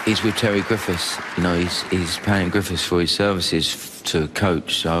is with Terry Griffiths. You know, he's paying Griffiths for his services to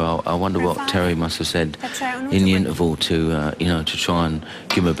coach. So I wonder what Terry must have said in the interval to you know, to try and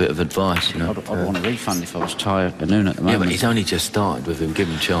give him a bit of advice. You know, I'd want a refund if I was tired of Un-Nooh at the moment. Yeah, but he's only just started with him. Give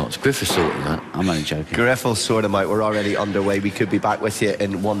him a chance. Griffiths sorting that. I'm only joking. Griff will sort him out. We're already underway. We could be back with you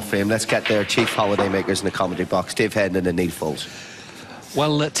in one frame. Let's get their chief holidaymakers in the commentary box. Dave Headon and Neil Foles.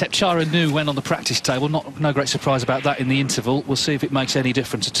 Well, Thepchaiya and Nooh went on the practice table. No great surprise about that in the interval. We'll see if it makes any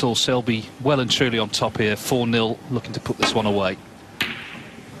difference at all. Selby well and truly on top here, 4-0, looking to put this one away.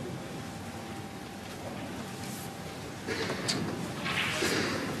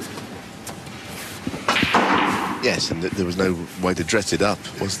 Yes, and there was no way to dress it up,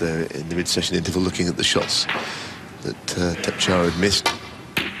 was there, in the mid-session interval, looking at the shots that Thepchaiya had missed.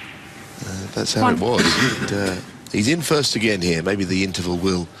 That's how it was. And, he's in first again here. Maybe the interval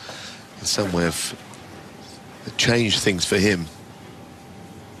will, in some way, have changed things for him.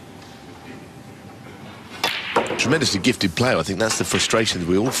 Tremendously gifted player. I think that's the frustration that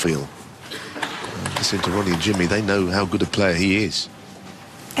we all feel. Listen to Ronnie and Jimmy. They know how good a player he is.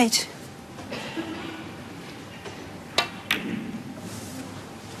 8.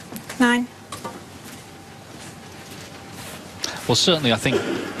 9. Well, certainly, I think,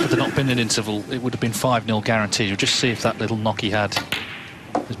 had there not been an interval, it would have been 5-0 guaranteed. You'll just see if that little knock he had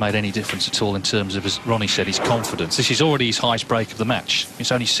has made any difference at all in terms of, as Ronnie said, his confidence. This is already his highest break of the match.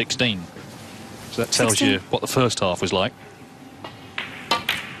 It's only 16. So that tells 16. you what the first half was like.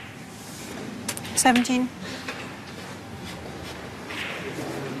 17.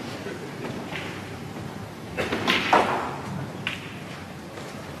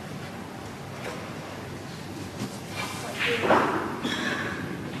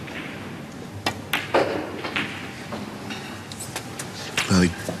 Well, he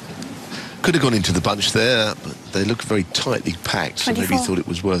could have gone into the bunch there, but they look very tightly packed, so 24. maybe he thought it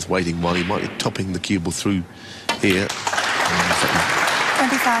was worth waiting while he might be topping the cue ball through here.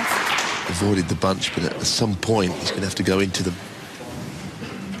 25. Avoided the bunch, but at some point he's going to have to go into the...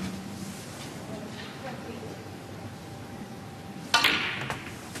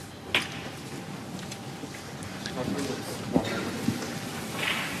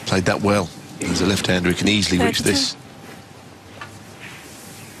 Played that well. He's a left-hander who can easily reach this.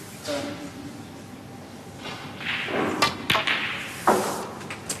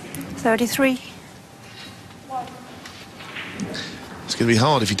 33. It's going to be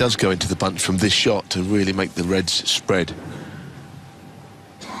hard if he does go into the bunch from this shot to really make the Reds spread.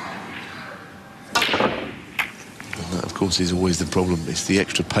 And that, of course, is always the problem. It's the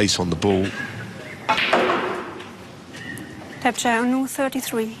extra pace on the ball. Thepchaiya, Un-Nooh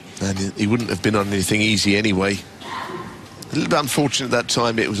 33. And he wouldn't have been on anything easy anyway. A little bit unfortunate that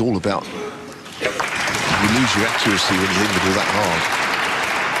time. It was all about... You lose your accuracy when you hit the ball that hard.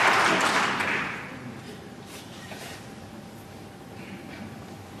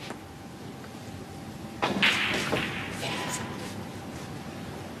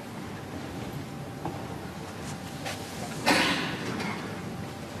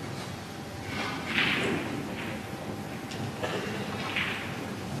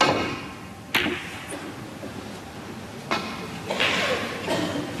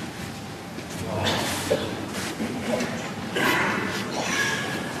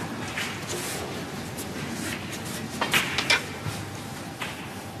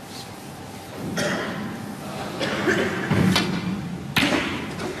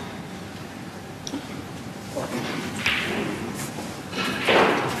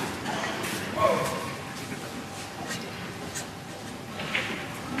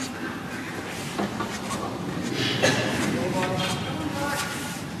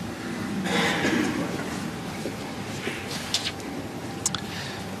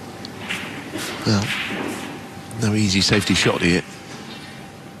 Well, no easy safety shot here.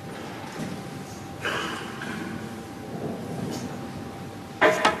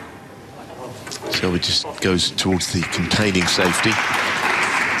 Selby just goes towards the containing safety.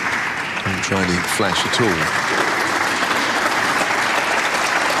 Don't try any flash at all.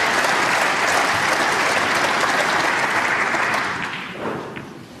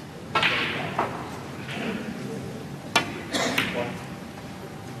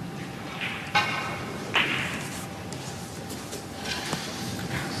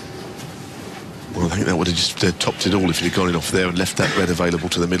 Well, I think that would have just topped it all if it had gone in off there and left that red available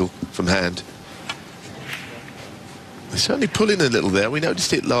to the middle from hand. They certainly pull in a little there. We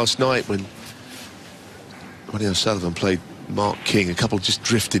noticed it last night when O'Sullivan played Mark King. A couple just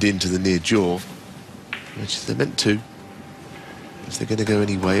drifted into the near jaw, which they're meant to. If they're going to go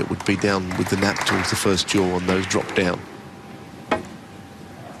any way, it would be down with the nap towards the first jaw on those drop down.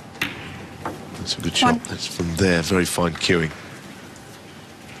 That's a good shot. That's from there. Very fine cueing.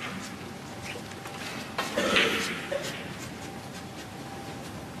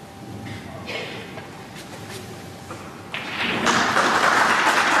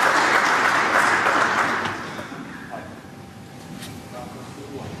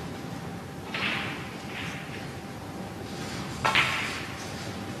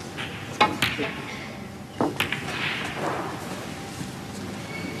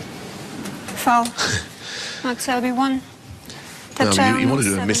 Foul. Mark Selby 1. Well, you wanted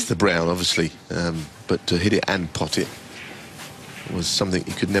to have missed the brown, obviously, but to hit it and pot it was something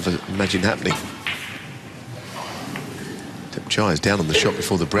you could never imagine happening. Thepchaiya is down on the shot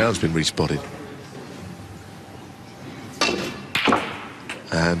before the brown's been respotted.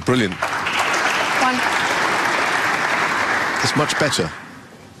 And brilliant. 1. It's much better.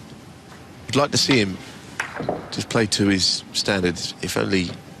 I'd like to see him just play to his standards, if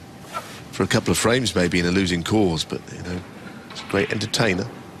only for a couple of frames maybe in a losing cause, but you know, he's a great entertainer.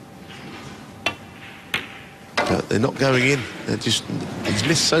 But they're not going in. They're just, he's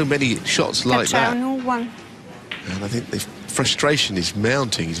missed so many shots like that. Nooh 1. And I think the frustration is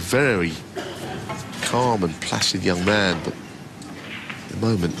mounting. He's a very calm and placid young man, but at the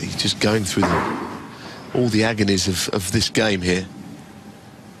moment he's just going through all the agonies of this game here.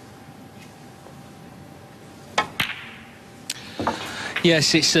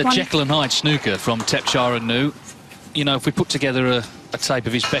 Yes, it's Jekyll and Hyde snooker from Thepchaiya and Nooh. You know, if we put together a tape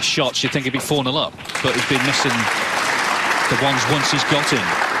of his best shots, you'd think he'd be 4-0 up, but he's been missing the ones once he's got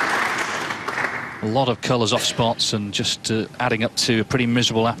in. A lot of colours off spots and just adding up to a pretty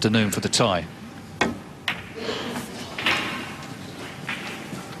miserable afternoon for the tie.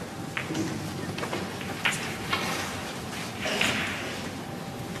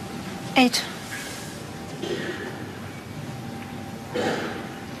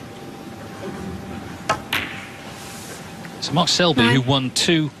 So Mark Selby, who won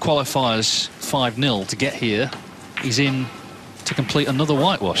 2 qualifiers 5-0 to get here, is in to complete another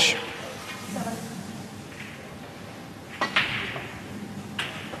whitewash.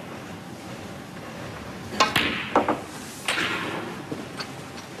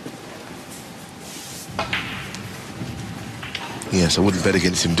 Yes, I wouldn't bet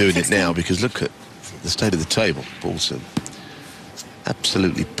against him doing it now, because look at the state of the table. Ball's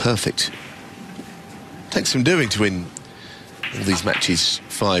absolutely perfect. Takes some doing to win all these matches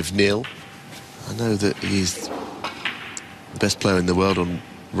 5-0. I know that he is the best player in the world on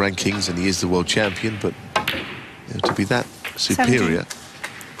rankings, and he is the world champion, but you know, to be that superior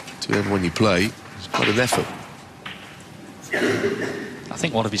to everyone you play is quite an effort. I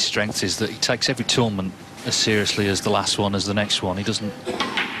think one of his strengths is that he takes every tournament as seriously as the last one, as the next one. He doesn't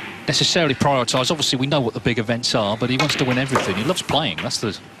necessarily prioritise. Obviously, we know what the big events are, but he wants to win everything. He loves playing. That's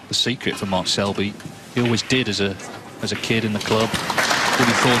the secret for Mark Selby. He always did as a kid in the club.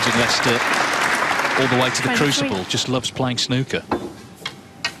 Willie Thorns in Leicester, all the way to the 23. Crucible. Just loves playing snooker.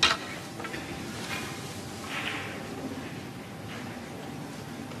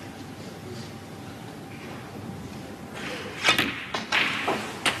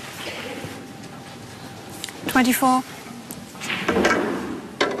 .24.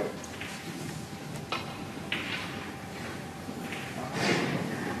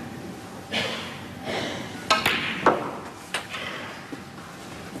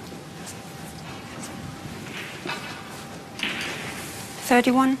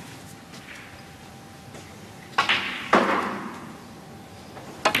 .31.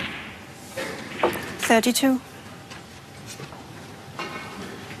 32. 1.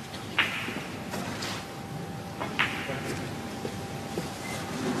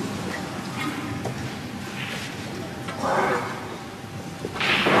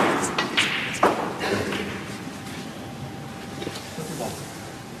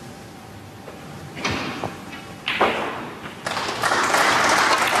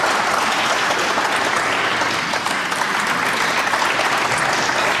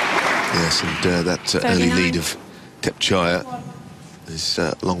 Yes, and that early lead of Thepchaiya is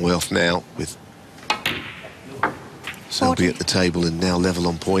a long way off now, with Selby at the table and now level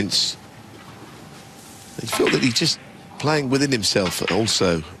on points. You feel that he's just playing within himself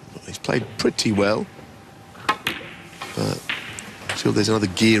also. He's played pretty well, but I feel there's another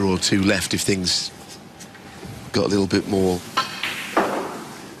gear or two left if things got a little bit more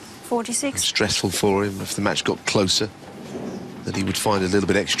 46. Stressful for him. If the match got closer, that he would find a little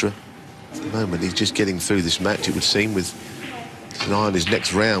bit extra. At the moment, he's just getting through this match, it would seem, with an eye on his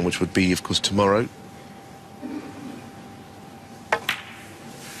next round, which would be, of course, tomorrow.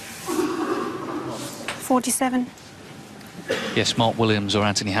 Yes, Mark Williams or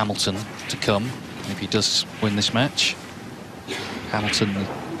Anthony Hamilton to come if he does win this match. Hamilton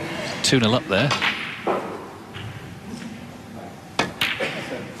 2-0 up there.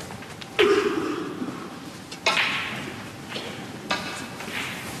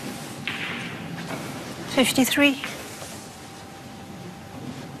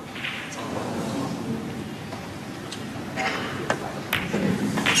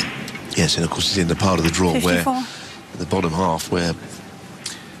 Yes, and of course he's in the part of the draw 54. where, the bottom half, where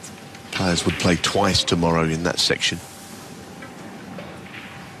players would play twice tomorrow in that section.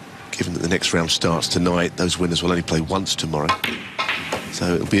 Given that the next round starts tonight, those winners will only play once tomorrow.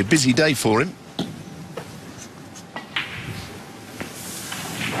 So it'll be a busy day for him.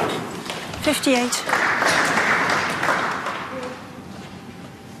 58.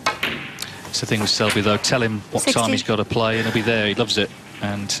 It's the thing with Selby, though. Tell him what 60. time he's got to play and he'll be there. He loves it.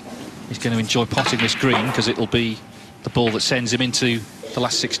 And he's going to enjoy potting this green because it'll be the ball that sends him into the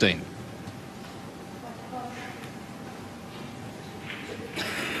last 16.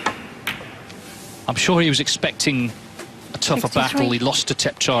 I'm sure he was expecting a tougher 63. battle. He lost to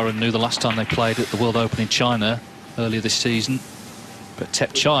Thepchaiya and Nooh the last time they played at the World Open in China earlier this season. But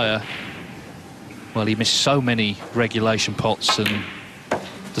Thepchaiya, well, he missed so many regulation pots, and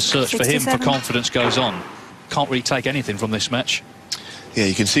the search for him for 67. confidence goes on. Can't really take anything from this match. Yeah,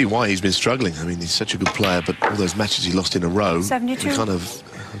 you can see why he's been struggling. I mean, he's such a good player, but all those matches he lost in a row, 72. we kind of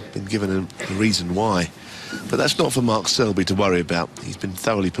been given a reason why. But that's not for Mark Selby to worry about. He's been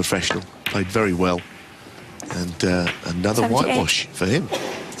thoroughly professional, played very well. And another 78. whitewash for him.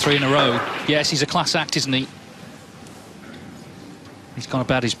 3 in a row. Yes, he's a class act, isn't he? He's gone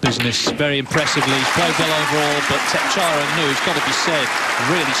about his business very impressively. He's played well overall, but Thepchaiya and Nooh, it's got to be said,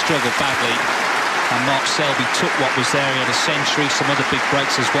 really struggled badly. And Mark Selby took what was there. He had a century, some other big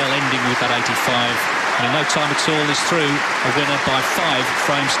breaks as well, ending with that 85. And in no time at all, he's through, a winner by 5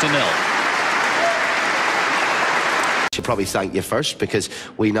 frames to 0. Should probably thank you first, because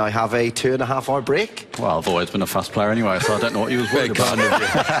we now have a 2.5-hour break. Well, I've always been a fast player anyway, so I don't know what you was worried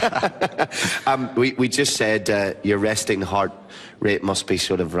about. We just said your resting heart rate must be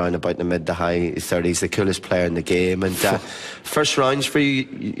sort of around about the mid to high 30s, the coolest player in the game. And first rounds for you,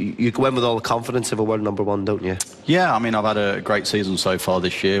 you go in with all the confidence of a world #1, don't you? Yeah, I mean, I've had a great season so far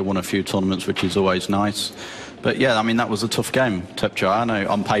this year, won a few tournaments, which is always nice. But yeah, I mean, that was a tough game, Thepchaiya. I know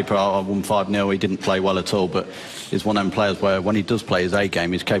on paper I won 5-0, he didn't play well at all, but he's one of them players where when he does play his A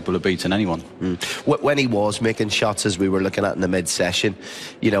game, he's capable of beating anyone. When he was making shots, as we were looking at in the mid-session,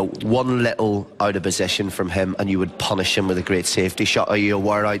 you know, one little out of position from him and you would punish him with a great safety shot. Are you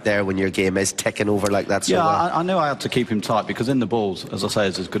aware out there when your game is ticking over like that? So yeah, well? I knew I had to keep him tight, because in the balls, as I say,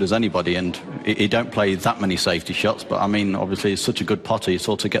 is as good as anybody, and he don't play that many safety shots, but I mean, obviously he's such a good potter, he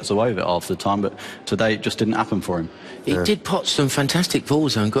sort of gets away with it half the time, but today it just didn't happen for him. He did pot some fantastic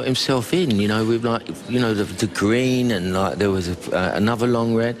balls and got himself in, you know, with, like, you know, the green, and like there was another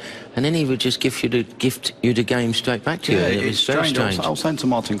long red, and then he would just gift you the game straight back to you. It was very strange. I was saying to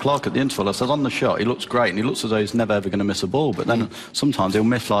Martin Clark at the interval, I said, on the shot he looks great and he looks as though he's never ever going to miss a ball, but then sometimes he'll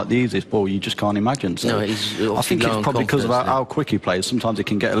miss like the easiest ball you just can't imagine. So no, he's I think it's probably because of how quick he plays. Sometimes he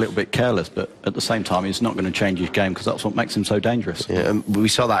can get a little bit careless, but at the same time he's not going to change his game, because that's what makes him so dangerous. Yeah, and we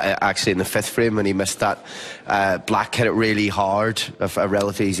saw that actually in the 5th frame when he missed that. Black hit it really hard, a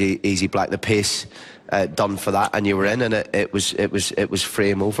relatively easy black. The pace done for that, and you were in, and it was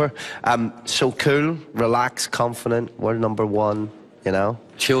frame over. So cool, relaxed, confident. World #1, you know.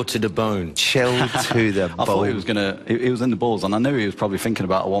 Chill to the bone. Chill to the bone. I thought he was he was in the balls, and I knew he was probably thinking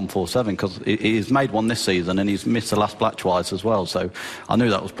about a 147, because he's made one this season and he's missed the last black twice as well, so I knew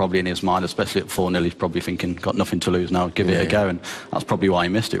that was probably in his mind, especially at 4-0. He's probably thinking, got nothing to lose now, give it a go, and that's probably why he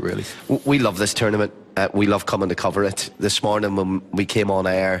missed it, really. We love this tournament. We love coming to cover it. This morning when we came on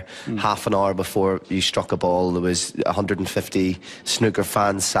air, half an hour before you struck a ball, there was 150 snooker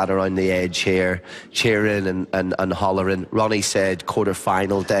fans sat around the edge here, cheering and hollering. Ronnie said quarter-final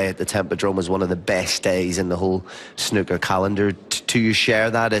final day at the Tempodrom was one of the best days in the whole snooker calendar. Do you share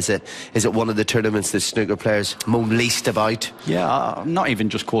that? Is it one of the tournaments that snooker players moan least about? Yeah, not even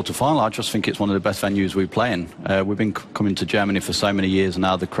just quarter-final. I just think it's one of the best venues we play in. We've been coming to Germany for so many years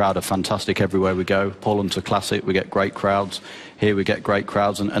now. The crowd are fantastic everywhere we go. Poland's a classic. We get great crowds. Here we get great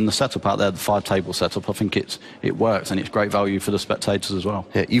crowds. And the setup out there, the 5-table setup, I think it works, and it's great value for the spectators as well.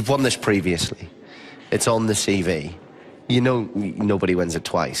 Yeah, you've won this previously. It's on the CV. You know, nobody wins it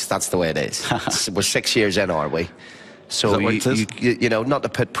twice. That's the way it is. We're 6 years in, are we? So you know, not to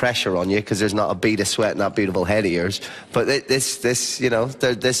put pressure on you, because there's not a bead of sweat in that beautiful head of yours, but this you know,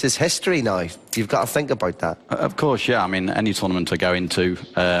 this is history now. You've got to think about that. Of course, yeah. I mean, any tournament I go into,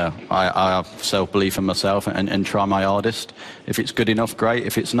 I have self-belief in myself and try my hardest. If it's good enough, great.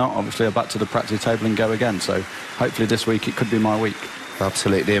 If it's not, obviously I'm back to the practice table and go again. So hopefully this week it could be my week.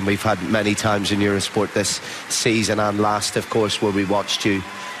 Absolutely, and we've had many times in Eurosport this season and last, of course, where we watched you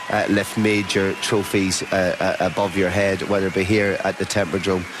lift major trophies above your head, whether it be here at the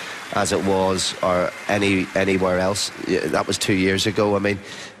Tempodrom as it was or anywhere else. That was 2 years ago. I mean,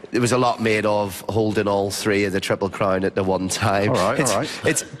 there was a lot made of holding all 3 of the Triple Crown at the one time. All right.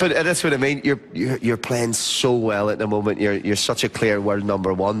 But that's what I mean. You're playing so well at the moment. You're such a clear world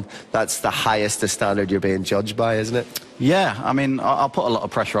 #1. That's the highest standard you're being judged by, isn't it? Yeah, I mean, I'll put a lot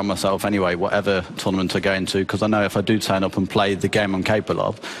of pressure on myself anyway, whatever tournament I go into, because I know if I do turn up and play the game I'm capable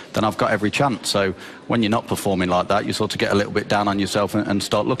of, then I've got every chance. So when you're not performing like that, you sort of get a little bit down on yourself and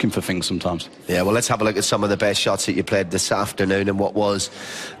start looking for things sometimes. Yeah, well, let's have a look at some of the best shots that you played this afternoon and what was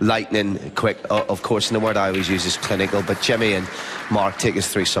lightning quick. Of course, and the word I always use is clinical, but Jimmy and Mark, take us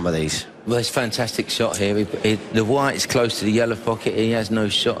through some of these. Well, it's a fantastic shot here. The white is close to the yellow pocket. He has no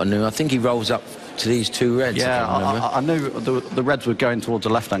shot on Nooh. I think he rolls up to these 2 reds. Yeah, I knew the reds were going towards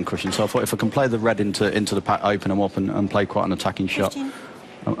the left-hand cushion, so I thought if I can play the red into the pack, open him up and play quite an attacking shot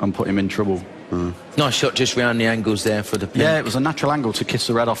and put him in trouble. Nice shot just round the angles there for the pin. Yeah, it was a natural angle to kiss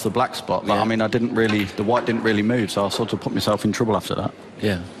the red off the black spot. But, I mean, the white didn't really move, so I sort of put myself in trouble after that.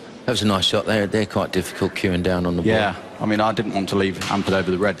 Yeah. That was a nice shot. They're quite difficult queuing down on the ball. Yeah, I mean, I didn't want to leave hampered over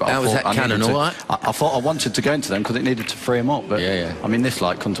the red, but How was that cannon, all right? I thought I wanted to go into them because it needed to free him up, but yeah. I mean, this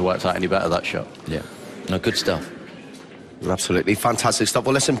light couldn't have worked out any better, that shot. Yeah, no, good stuff. Absolutely fantastic stuff.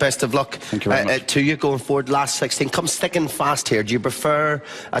 Well, listen, best of luck to you going forward. Last 16, come thick and fast here. Do you prefer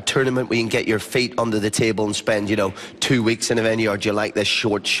a tournament where you can get your feet under the table and spend, you know, 2 weeks in a venue, or do you like this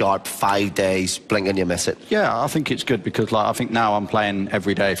short, sharp 5 days, blink and you miss it? Yeah, I think it's good because, like, I think now I'm playing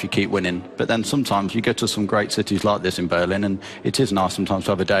every day if you keep winning. But then sometimes you go to some great cities like this in Berlin, and it is nice sometimes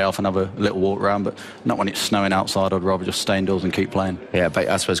to have a day off and have a little walk around, but not when it's snowing outside. I'd rather just stay indoors and keep playing. Yeah, but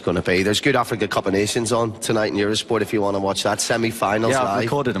that's what it's going to be. There's good Africa Cup of Nations on tonight in Eurosport if you want to watch that. Semi-finals live. I've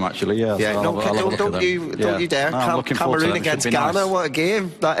recorded them actually. Yeah. Yeah. So don't you dare. No, Cameroon against Ghana. Nice. What a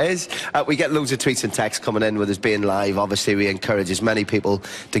game that is. We get loads of tweets and texts coming in with us being live. Obviously, we encourage as many people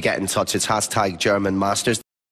to get in touch. It's #German Masters.